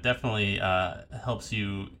yet, but it definitely helps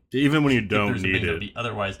you. Even when you if don't there's some need things that it. would be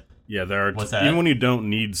otherwise. Yeah, there are. What's that? Even when you don't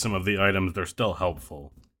need some of the items, they're still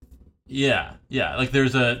helpful. Yeah. Like there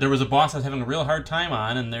was a boss I was having a real hard time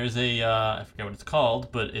on, and there's I forget what it's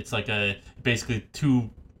called, but it's like basically two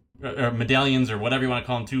medallions or whatever you want to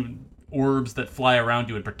call them, two orbs that fly around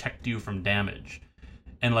you and protect you from damage.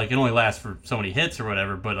 And like it only lasts for so many hits or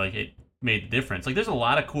whatever, but like it made the difference. Like there's a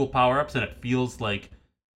lot of cool power-ups, and it feels like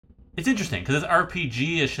it's interesting because it's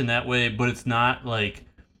RPG-ish in that way, but it's not like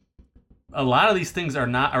a lot of these things are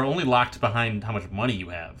only locked behind how much money you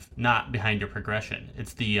have, not behind your progression.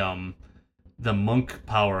 It's the monk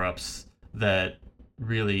power-ups that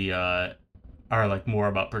really are like more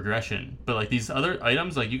about progression. But like these other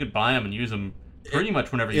items, like you could buy them and use them pretty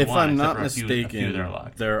much whenever you If want. I'm except not for a few mistaken, that are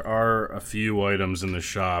locked. there are a few items in the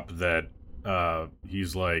shop that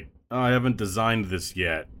he's like, oh, I haven't designed this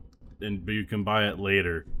yet, but you can buy it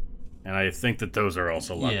later. And I think that those are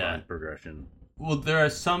also locked behind progression. Well, there are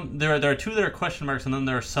some. There are two that are question marks, and then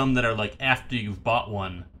there are some that are like after you've bought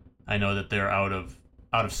one. I know that they're out of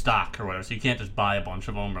stock or whatever, so you can't just buy a bunch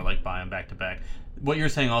of them or like buy them back to back. What you're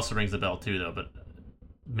saying also rings the bell too, though. But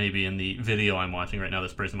maybe in the video I'm watching right now,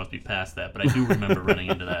 this person must be past that. But I do remember running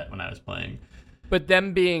into that when I was playing. But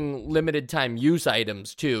them being limited time use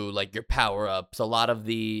items too, like your power ups, a lot of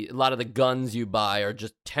the guns you buy are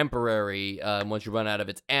just temporary. Once you run out of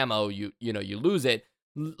its ammo, you lose it.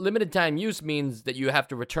 Limited time use means that you have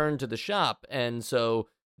to return to the shop, and so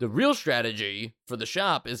the real strategy for the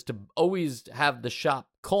shop is to always have the shop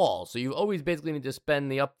call. So you always basically need to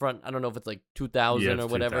spend the upfront. I don't know if it's like 2,000 or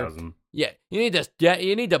whatever. 2,000. Yeah, you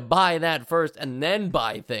need to buy that first and then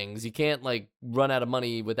buy things. You can't like run out of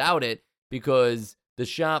money without it because the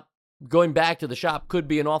shop, going back to the shop, could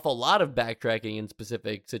be an awful lot of backtracking in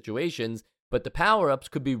specific situations. But the power ups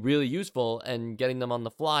could be really useful, and getting them on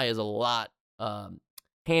the fly is a lot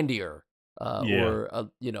handier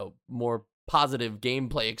or more positive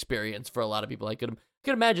gameplay experience for a lot of people. I could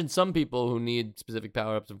imagine some people who need specific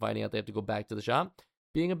power-ups and finding out they have to go back to the shop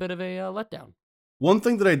being a bit of a letdown. One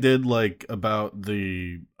thing that I did like about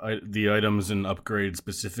the items and upgrades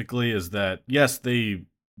specifically is that yes, they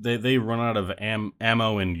run out of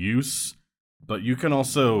ammo in use, but you can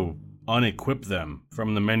also unequip them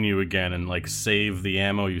from the menu again and like save the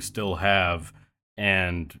ammo you still have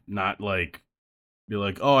and not like be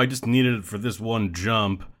like, oh, I just needed it for this one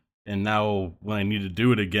jump, and now when I need to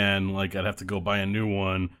do it again, like I'd have to go buy a new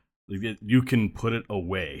one. Like you can put it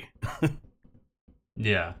away.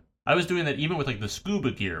 Yeah. I was doing that even with like the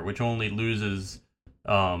scuba gear, which only loses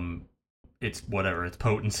its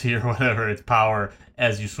potency or whatever, its power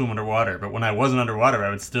as you swim underwater. But when I wasn't underwater, I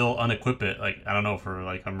would still unequip it, like, I don't know, for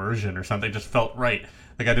like immersion or something. It just felt right.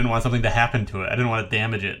 Like I didn't want something to happen to it. I didn't want to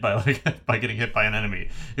damage it by like by getting hit by an enemy,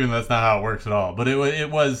 even though that's not how it works at all. But it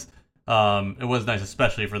was nice,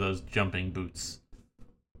 especially for those jumping boots.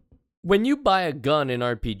 When you buy a gun in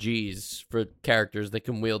RPGs for characters that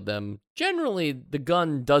can wield them, generally the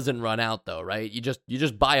gun doesn't run out though, right? You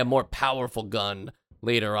just buy a more powerful gun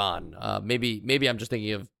later on. Maybe I'm just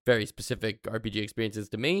thinking of very specific RPG experiences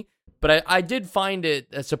to me, but I did find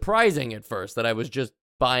it surprising at first that I was just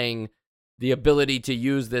buying the ability to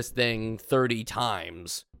use this thing 30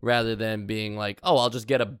 times rather than being like, oh, I'll just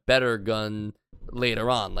get a better gun later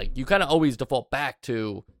on. Like you kind of always default back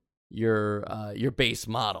to your base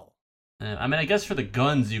model. I mean, I guess for the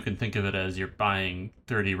guns, you can think of it as you're buying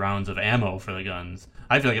 30 rounds of ammo for the guns.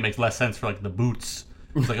 I feel like it makes less sense for like the boots.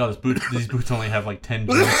 It's like, oh, these boots only have like 10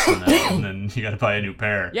 joints in them, and then you got to buy a new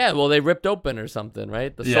pair. Yeah, well, they ripped open or something,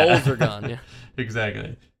 right? The soles are gone. Yeah,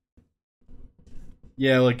 exactly.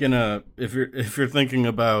 Yeah, like if you're thinking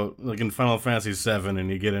about like in Final Fantasy VII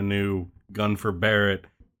and you get a new gun for Barret,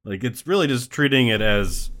 like it's really just treating it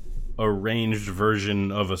as a ranged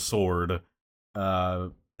version of a sword.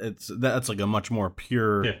 That's like a much more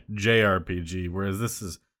pure JRPG, whereas this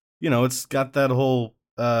is, it's got that whole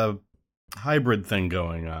hybrid thing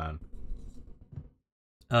going on.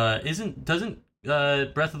 Doesn't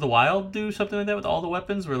Breath of the Wild do something like that with all the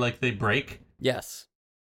weapons where like they break? Yes.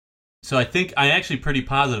 So I'm actually pretty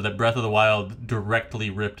positive that Breath of the Wild directly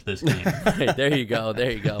ripped this game. Right, there you go.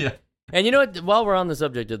 Yeah. And you know what? While we're on the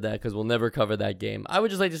subject of that, because we'll never cover that game, I would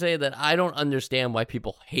just like to say that I don't understand why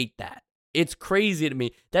people hate that. It's crazy to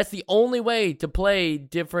me. That's the only way to play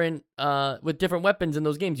different with different weapons in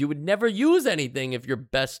those games. You would never use anything if your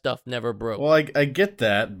best stuff never broke. Well, I get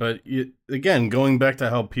that, but again, going back to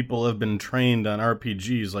how people have been trained on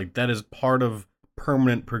RPGs, like that is part of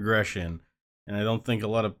permanent progression. And I don't think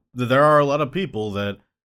there are a lot of people that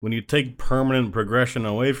when you take permanent progression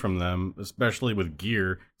away from them, especially with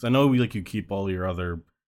gear, because I know you keep all your other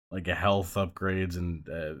like health upgrades and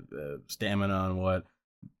stamina and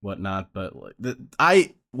whatnot, but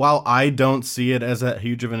while I don't see it as that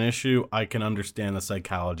huge of an issue, I can understand the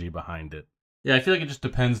psychology behind it. Yeah, I feel like it just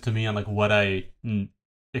depends to me on like what I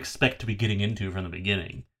expect to be getting into from the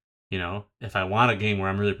beginning. If I want a game where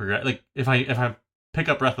I'm really like if I pick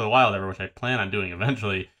up Breath of the Wild ever, which I plan on doing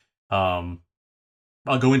eventually, I'll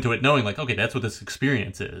go into it knowing like, okay, that's what this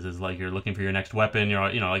experience is like you're looking for your next weapon,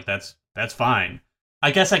 like that's fine.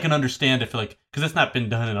 I guess I can understand if like, because it's not been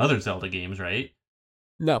done in other Zelda games, right?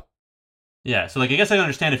 No. Yeah, so like I guess I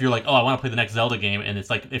understand if you're like, oh, I want to play the next Zelda game, and it's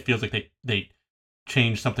like it feels like they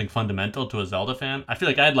changed something fundamental to a Zelda fan. I feel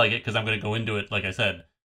like I'd like it because I'm going to go into it, like I said,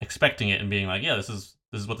 expecting it and being like, yeah, this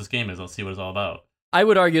is what this game is. Let's see what it's all about. I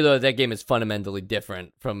would argue though that game is fundamentally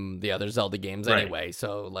different from the other Zelda games anyway. Right.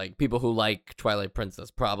 So like people who like Twilight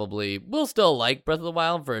Princess probably will still like Breath of the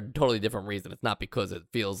Wild for a totally different reason. It's not because it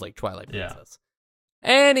feels like Twilight Princess.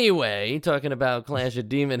 Anyway, talking about Clash of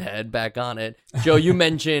Demon Head, back on it. Joe, you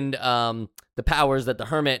mentioned the powers that the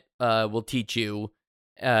Hermit will teach you.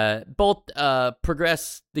 Both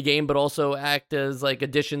progress the game, but also act as like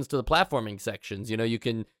additions to the platforming sections. You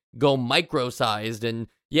can go micro-sized, and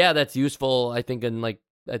yeah, that's useful, I think, in like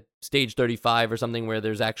at stage 35 or something where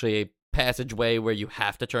there's actually a passageway where you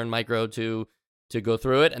have to turn micro to go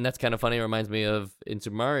through it, and that's kind of funny. It reminds me of in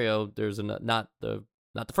Super Mario, there's not the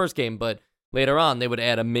first game, but later on, they would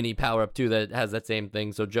add a mini power-up, too, that has that same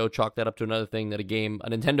thing. So Joe chalked that up to another thing that a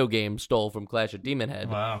Nintendo game stole from Clash of Demon Head.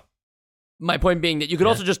 Wow. My point being that you could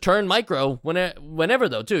also just turn micro whenever,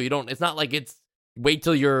 though, too. It's not like it's wait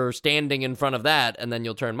till you're standing in front of that and then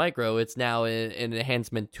you'll turn micro. It's now an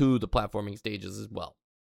enhancement to the platforming stages as well.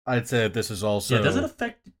 I'd say that this is also does it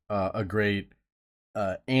affect a great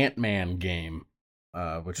Ant-Man game.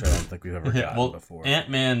 Which I don't think we've ever gotten before.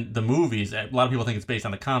 Ant-Man, the movies, a lot of people think it's based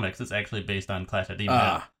on the comics. It's actually based on Clash of Demon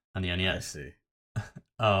Head on the NES. I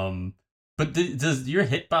see. But does your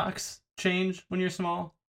hitbox change when you're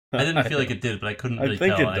small? I didn't feel like it did, but I couldn't really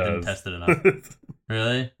tell. I didn't test it enough.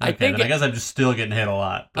 Really? I guess I'm just still getting hit a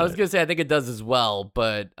lot. But... I was going to say, I think it does as well,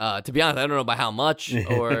 but to be honest, I don't know by how much,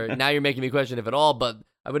 or now you're making me question if at all, but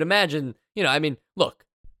I would imagine, look,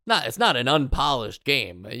 it's not an unpolished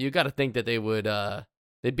game. You got to think that they would,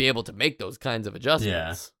 they'd be able to make those kinds of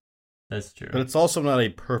adjustments. Yeah, that's true. But it's also not a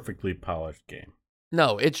perfectly polished game.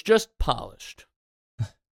 No, it's just polished.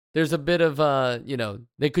 There's a bit of,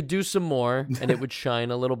 they could do some more and it would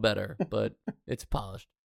shine a little better, but it's polished.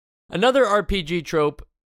 Another RPG trope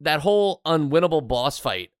that whole unwinnable boss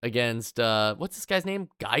fight against what's this guy's name?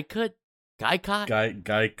 Guykut?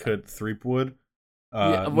 Guykut Threepwood.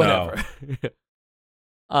 Yeah, whatever.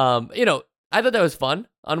 No. I thought that was fun.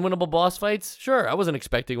 Unwinnable boss fights. Sure, I wasn't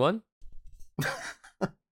expecting one.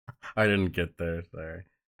 I didn't get there. Sorry.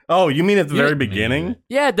 Oh, you mean at the very beginning?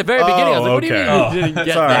 Yeah, at the very beginning. I was like, what do you mean you didn't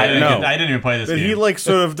get sorry, that? no. I didn't even play this game. He like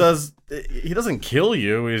sort of does. He doesn't kill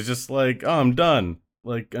you. He's just like, oh, I'm done.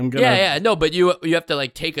 Like I'm gonna. Yeah. No, but you have to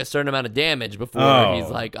like take a certain amount of damage before he's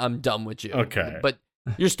like, I'm done with you. Okay. But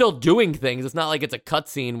you're still doing things. It's not like it's a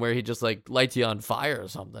cutscene where he just like lights you on fire or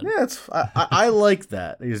something. Yeah, I like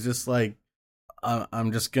that. He's just like,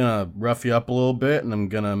 I'm just gonna rough you up a little bit, and I'm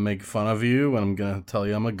gonna make fun of you, and I'm gonna tell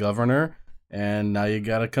you I'm a governor, and now you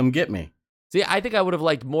gotta come get me. See, I think I would have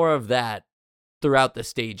liked more of that throughout the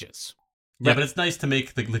stages. Yeah, but it's nice to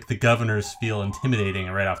make the governors feel intimidating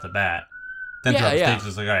right off the bat. Then throughout the stages,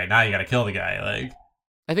 it's like, all right, now you got to kill the guy. Like,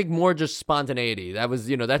 I think more just spontaneity. That was,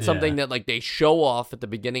 that's something that like they show off at the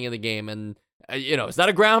beginning of the game, and it's not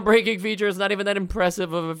a groundbreaking feature. It's not even that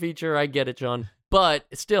impressive of a feature. I get it, Sean, but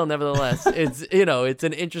still, nevertheless, it's it's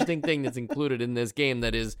an interesting thing that's included in this game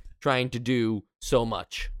that is trying to do so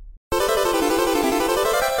much.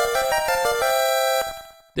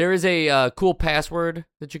 There is a cool password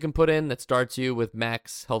that you can put in that starts you with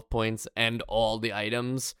max health points and all the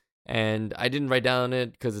items. And I didn't write down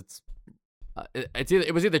it because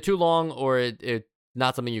it was either too long or it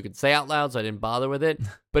not something you could say out loud, so I didn't bother with it.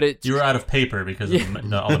 But you were out of paper because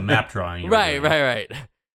of all the map drawing. Right.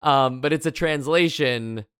 But it's a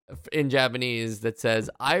translation in Japanese that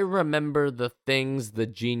says, "I remember the things the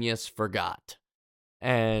genius forgot,"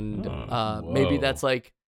 and maybe that's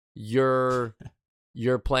like you're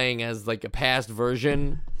playing as like a past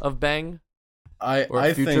version of Bang, or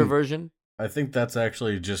a future version. I think that's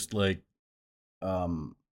actually just like a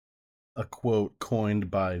quote coined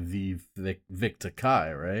by the Vic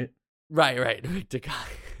Takai, right? Right, Vic Takai.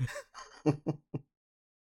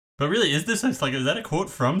 But really, is that a quote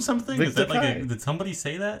from something? Vic is that Takai. like did somebody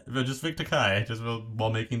say that? Or just Vic Takai, just while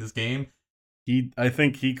making this game? I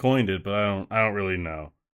think he coined it, but I don't really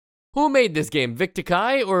know. Who made this game, Vic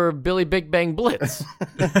Takai or Billy Big Bang Blitz?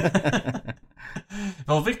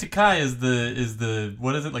 Well, Vic Takai is the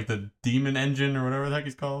what is it, like the demon engine or whatever the heck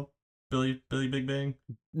he's called? Billy Big Bang?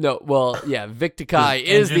 No, well, yeah, Vic Takai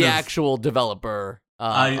is the actual developer.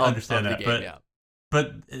 I understand of that, the game,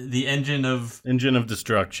 but the engine of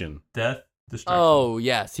destruction. Destruction. Oh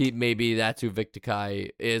yes, maybe that's who Vic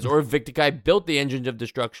Takai is, or Vic Takai built the engine of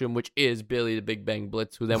destruction, which is Billy the Big Bang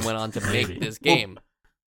Blitz, who then went on to make this game.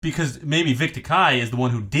 Because maybe Vic Takai is the one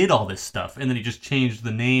who did all this stuff, and then he just changed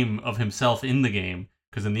the name of himself in the game.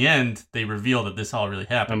 Because in the end, they reveal that this all really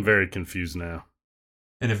happened. I'm very confused now.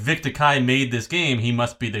 And if Vic Takai made this game, he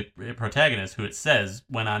must be the protagonist who it says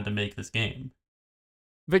went on to make this game.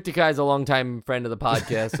 Vic Takai is a longtime friend of the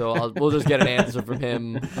podcast, so we'll just get an answer from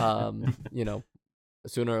him,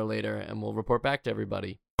 sooner or later, and we'll report back to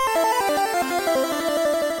everybody.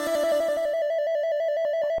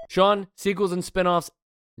 Sean, sequels and spinoffs.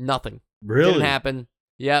 Nothing. Really? Didn't happen.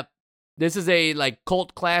 Yep. This is a like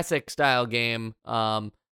cult classic style game. I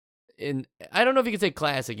don't know if you could say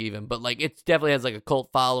classic even, but like it definitely has like a cult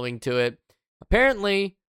following to it.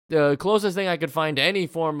 Apparently, the closest thing I could find to any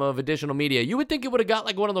form of additional media, you would think it would have got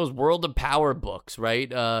like one of those World of Power books, right?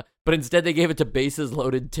 But instead they gave it to Bases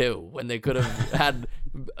Loaded 2 when they could have had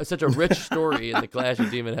such a rich story in the Clash of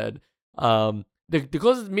Demon Head. The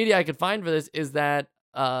closest media I could find for this is that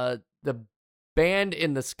the band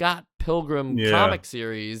in the Scott Pilgrim comic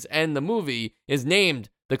series and the movie is named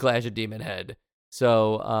The Clash of Demon Head.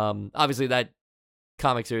 So obviously that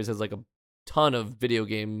comic series has like a ton of video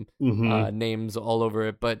game names all over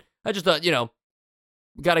it, but I just thought,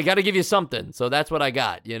 gotta give you something. So that's what I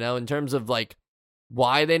got, in terms of like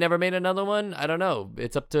why they never made another one. I don't know.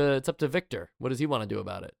 It's up to Victor. What does he want to do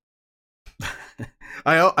about it?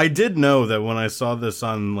 I did know that when I saw this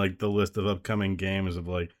on like the list of upcoming games of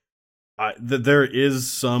like that there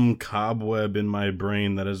is some cobweb in my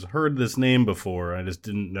brain that has heard this name before. I just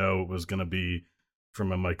didn't know it was going to be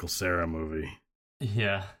from a Michael Cera movie.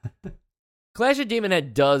 Yeah. Clash of Demon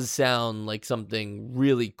Head does sound like something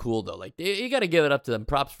really cool, though. Like, you got to give it up to them.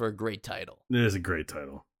 Props for a great title. It is a great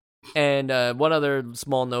title. And one other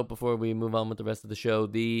small note before we move on with the rest of the show.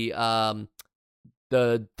 The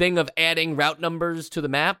thing of adding route numbers to the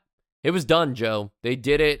map, it was done, Joe. They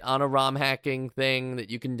did it on a ROM hacking thing that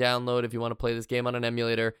you can download if you want to play this game on an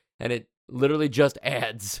emulator, and it literally just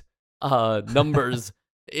adds numbers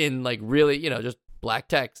in, like, really, just black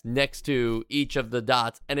text next to each of the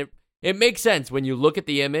dots. And it makes sense when you look at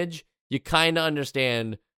the image. You kind of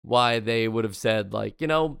understand why they would have said, like,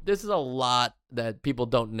 this is a lot that people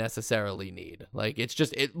don't necessarily need. Like,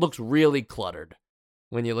 it looks really cluttered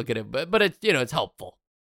when you look at it, but it's, it's helpful.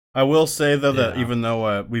 I will say, though, that even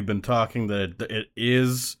though we've been talking that it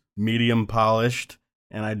is medium polished,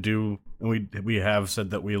 and we have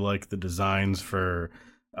said that we like the designs for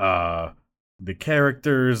the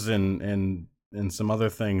characters and some other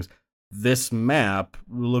things, this map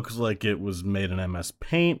looks like it was made in MS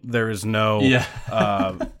Paint. There is no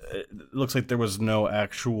it looks like there was no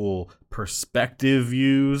actual perspective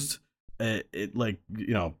used. It like,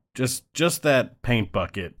 just that paint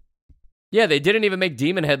bucket. Yeah, they didn't even make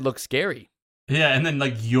Demon Head look scary. Yeah, and then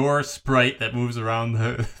like your sprite that moves around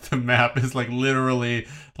the map is like literally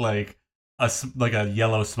like a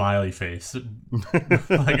yellow smiley face.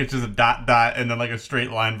 Like it's just a dot and then like a straight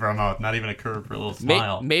line for a mouth, not even a curved little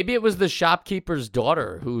smile. Maybe it was the shopkeeper's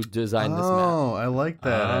daughter who designed this map. Oh, I like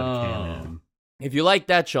that headcanon. If you like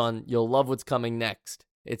that, Sean, you'll love what's coming next.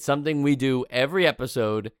 It's something we do every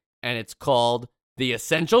episode, and it's called the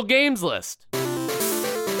Essential Games List.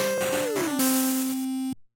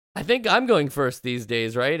 I think I'm going first these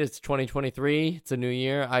days, right? It's 2023. It's a new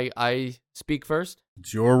year. I speak first.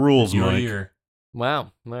 It's your rules, Your Mike. year.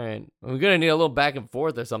 Wow. All right. We're going to need a little back and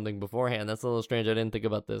forth or something beforehand. That's a little strange. I didn't think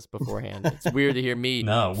about this beforehand. It's weird to hear me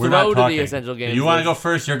No, we're throw not talking. to the Essential Games You want to List. go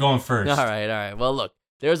first? You're going first. All right. Well, look,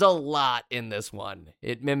 there's a lot in this one.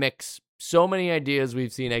 It mimics so many ideas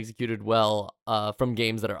we've seen executed well from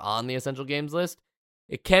games that are on the Essential Games List.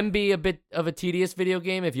 It can be a bit of a tedious video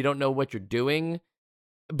game if you don't know what you're doing.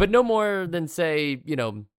 But no more than, say, if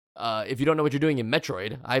you don't know what you're doing in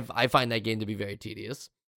Metroid, I find that game to be very tedious.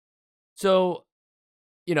 So,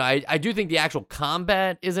 I do think the actual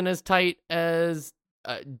combat isn't as tight as,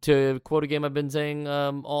 to quote a game I've been saying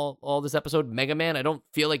all this episode, Mega Man. I don't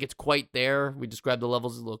feel like it's quite there. We described the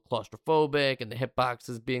levels as a little claustrophobic and the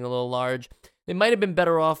hitboxes being a little large. They might have been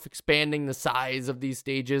better off expanding the size of these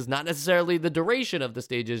stages, not necessarily the duration of the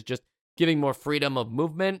stages, just giving more freedom of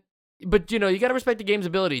movement. But, you got to respect the game's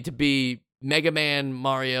ability to be Mega Man,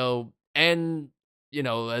 Mario, and,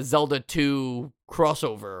 a Zelda 2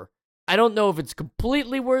 crossover. I don't know if it's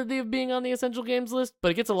completely worthy of being on the Essential Games List, but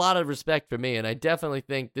it gets a lot of respect for me, and I definitely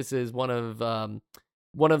think this is one of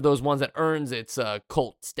those ones that earns its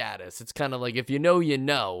cult status. It's kind of like, if you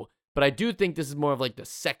know, but I do think this is more of like the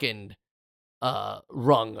second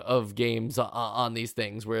rung of games on these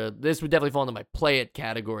things, where this would definitely fall into my play it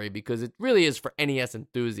category, because it really is for NES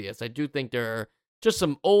enthusiasts. I do think there are just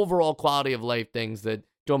some overall quality of life things that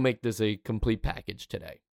don't make this a complete package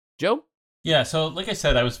today. Joe? Yeah, so like I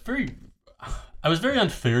said, I was very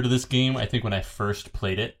unfair to this game, I think, when I first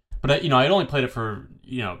played it. But I'd only played it for,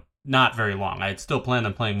 not very long. I had still planned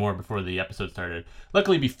on playing more before the episode started.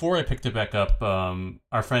 Luckily, before I picked it back up,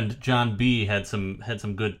 our friend John B had some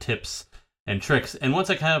good tips and tricks. And once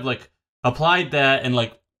I kind of like applied that and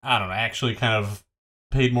like, I don't know, actually kind of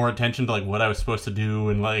paid more attention to like what I was supposed to do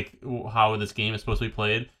and like how this game is supposed to be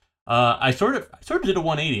played, I sort of did a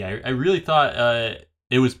 180. I really thought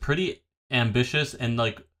it was pretty ambitious and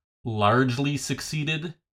like largely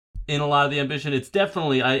succeeded in a lot of the ambition. It's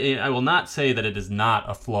definitely, I will not say that it is not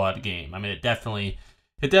a flawed game. I mean, it definitely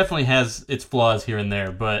has its flaws here and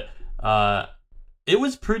there, but it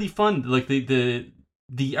was pretty fun. Like the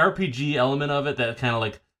RPG element of it that kind of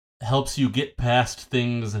like helps you get past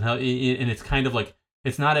things, and it's kind of like,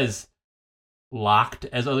 it's not as locked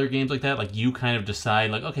as other games like that. Like you kind of decide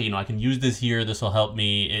like, okay, I can use this here, this will help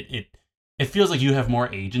me. It feels like you have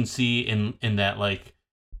more agency in that, like,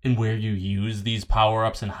 in where you use these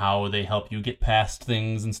power-ups and how they help you get past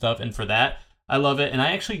things and stuff. And for that, I love it. And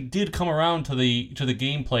I actually did come around to the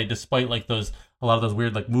gameplay, despite like a lot of those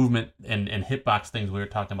weird like movement and hitbox things we were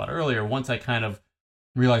talking about earlier. Once I kind of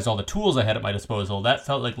realized all the tools I had at my disposal, that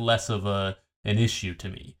felt like less of an issue to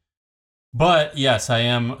me. But yes, I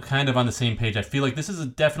am kind of on the same page. I feel like this is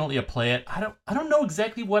definitely a play it. I don't know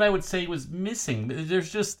exactly what I would say was missing.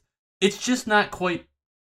 It's just not quite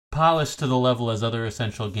polished to the level as other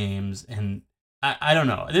Essential games, and I don't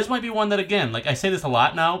know. This might be one that, again, like I say this a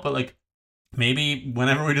lot now, but like maybe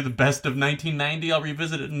whenever we do the best of 1990, I'll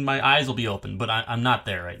revisit it and my eyes will be open. But I'm not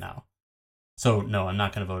there right now, so no, I'm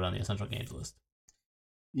not going to vote on the Essential Games list.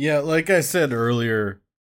 Yeah, like I said earlier,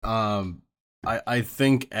 I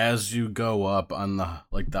think as you go up on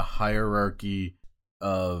the hierarchy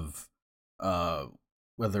of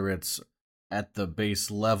whether it's at the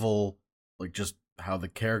base level, like just how the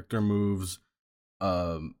character moves,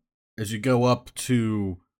 as you go up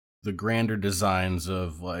to the grander designs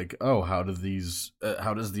of like, oh, how does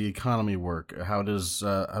the economy work? How do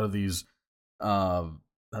these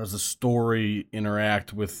the story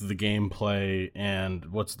interact with the gameplay, and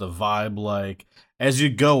what's the vibe like? As you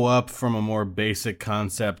go up from a more basic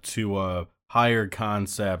concept to a higher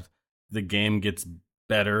concept, the game gets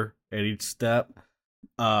better at each step.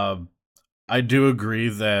 I do agree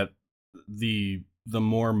that the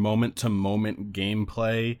more moment to moment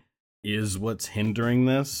gameplay is what's hindering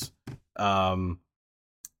this.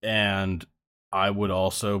 And I would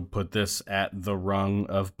also put this at the rung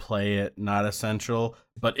of play it, not essential.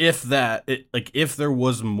 But if there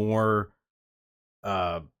was more,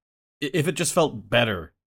 if it just felt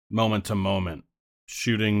better moment to moment,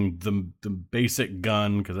 shooting the basic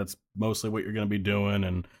gun, because that's mostly what you're going to be doing,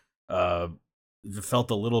 and it felt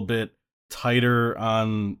a little bit tighter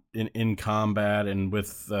in combat and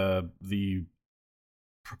with the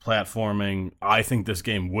platforming, I think this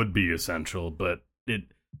game would be essential. But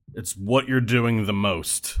it's what you're doing the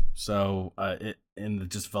most, so it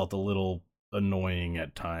just felt a little annoying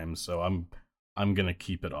at times. So I'm gonna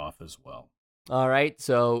keep it off as well. All right,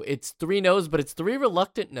 so it's 3 no's, but it's 3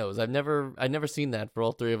 reluctant no's. I've never seen that, for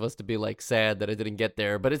all 3 of us to be like sad that I didn't get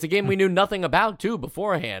there. But it's a game we knew nothing about too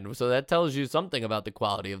beforehand, so that tells you something about the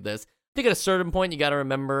quality of this. I think at a certain point you got to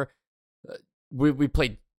remember we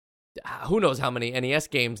played who knows how many NES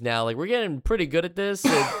games now. Like, we're getting pretty good at this,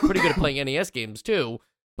 pretty good at playing NES games too.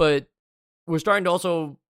 But we're starting to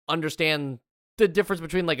also understand the difference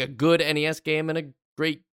between like a good NES game and a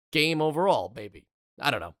great game overall. Maybe,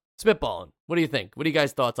 I don't know. Spitballing. What do you think? What are you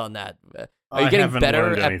guys' thoughts on that? Are you getting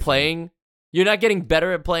better at playing? You're not getting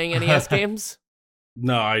better at playing NES games?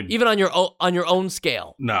 No, even on your own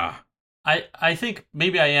scale. Nah. I think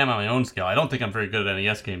maybe I am on my own scale. I don't think I'm very good at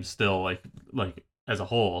NES games still, like as a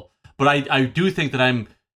whole. But I do think that I'm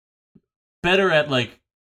better at, like,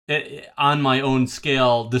 on my own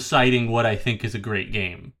scale, deciding what I think is a great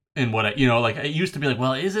game. And what I used to be like,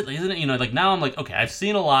 well, isn't it? You know, like, now I'm like, okay, I've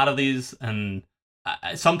seen a lot of these, and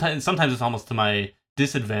sometimes it's almost to my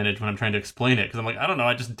disadvantage when I'm trying to explain it, because I'm like, I don't know,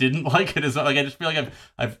 I just didn't like it as like, I just feel like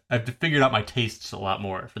I've figured out my tastes a lot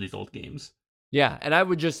more for these old games. Yeah, and I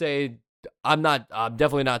would just say I'm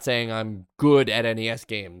definitely not saying I'm good at NES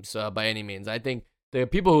games by any means. I think the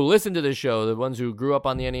people who listen to this show, the ones who grew up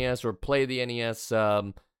on the NES or play the NES,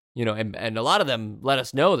 and a lot of them let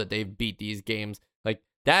us know that they've beat these games. Like,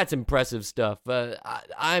 that's impressive stuff.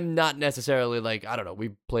 I'm not necessarily like, I don't know,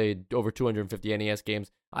 we've played over 250 NES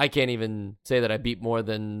games. I can't even say that I beat more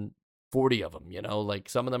than 40 of them, you know? Like,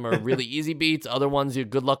 some of them are really easy beats. Other ones,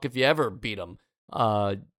 good luck if you ever beat them.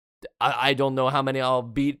 I don't know how many I'll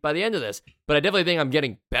beat by the end of this, but I definitely think I'm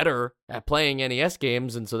getting better at playing NES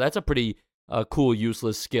games, and so that's a pretty cool,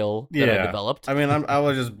 useless skill that I developed. I mean, I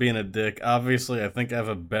was just being a dick. Obviously, I think I have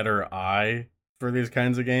a better eye for these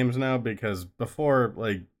kinds of games now, because before,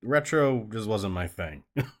 like, retro just wasn't my thing.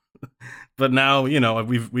 But now,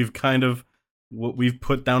 we've kind of we've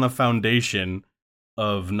put down a foundation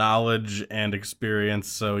of knowledge and experience.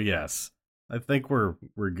 So yes, I think we're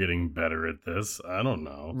getting better at this. I don't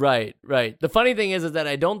know. Right. The funny thing is that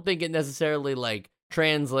I don't think it necessarily like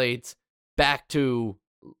translates back to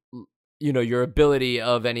your ability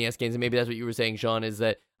of NES games, and maybe that's what you were saying, Sean, is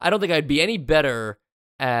that I don't think I'd be any better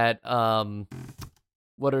at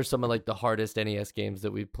what are some of like the hardest NES games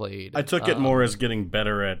that we've played. I took it more as getting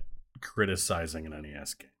better at criticizing an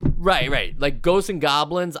NES game. Right. Like Ghosts and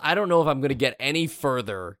Goblins, I don't know if I'm going to get any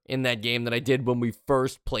further in that game than I did when we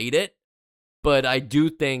first played it, but I do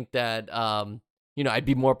think that I'd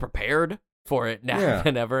be more prepared for it now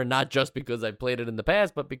than ever, not just because I played it in the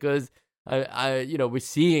past, but because we're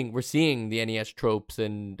seeing the NES tropes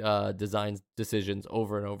and design decisions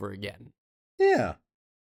over and over again.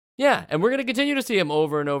 Yeah, and we're going to continue to see them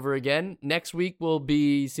over and over again. Next week, we'll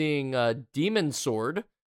be seeing Demon Sword,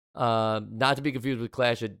 not to be confused with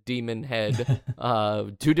Clash of Demon Head.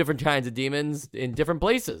 2 different kinds of demons in different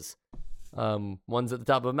places. One's at the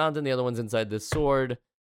top of a mountain, the other one's inside this sword.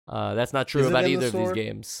 That's not true about either of these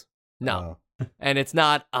games. No. And it's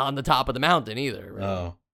not on the top of the mountain either. Right?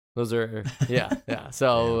 Oh. Those are, yeah.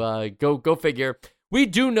 So go figure. We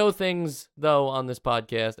do know things, though, on this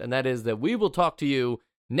podcast, and that is that we will talk to you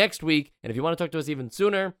next week. And if you want to talk to us even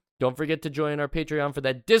sooner, don't forget to join our Patreon for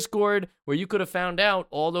that Discord, where you could have found out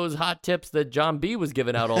all those hot tips that John B. was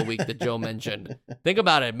giving out all week that Joe mentioned. Think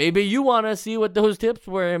about it. Maybe you want to see what those tips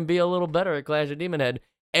were and be a little better at Clash of Demon Head.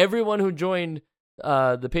 Everyone who joined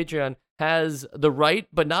the Patreon has the right,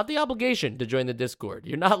 but not the obligation, to join the Discord.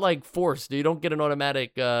 You're not like forced. You don't get an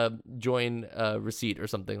automatic join receipt or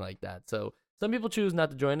something like that. So some people choose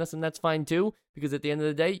not to join us, and that's fine too, because at the end of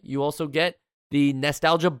the day, you also get the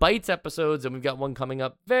Nostalgia Bites episodes, and we've got one coming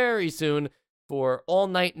up very soon for All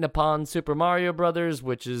Night Nippon Super Mario Brothers,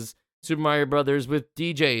 which is Super Mario Brothers with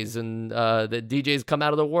DJs, and the DJs come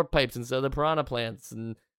out of the warp pipes instead of the piranha plants,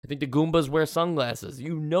 and I think the Goombas wear sunglasses.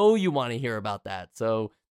 You want to hear about that.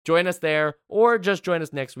 So join us there, or just join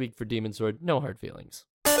us next week for Demon Sword. No hard feelings.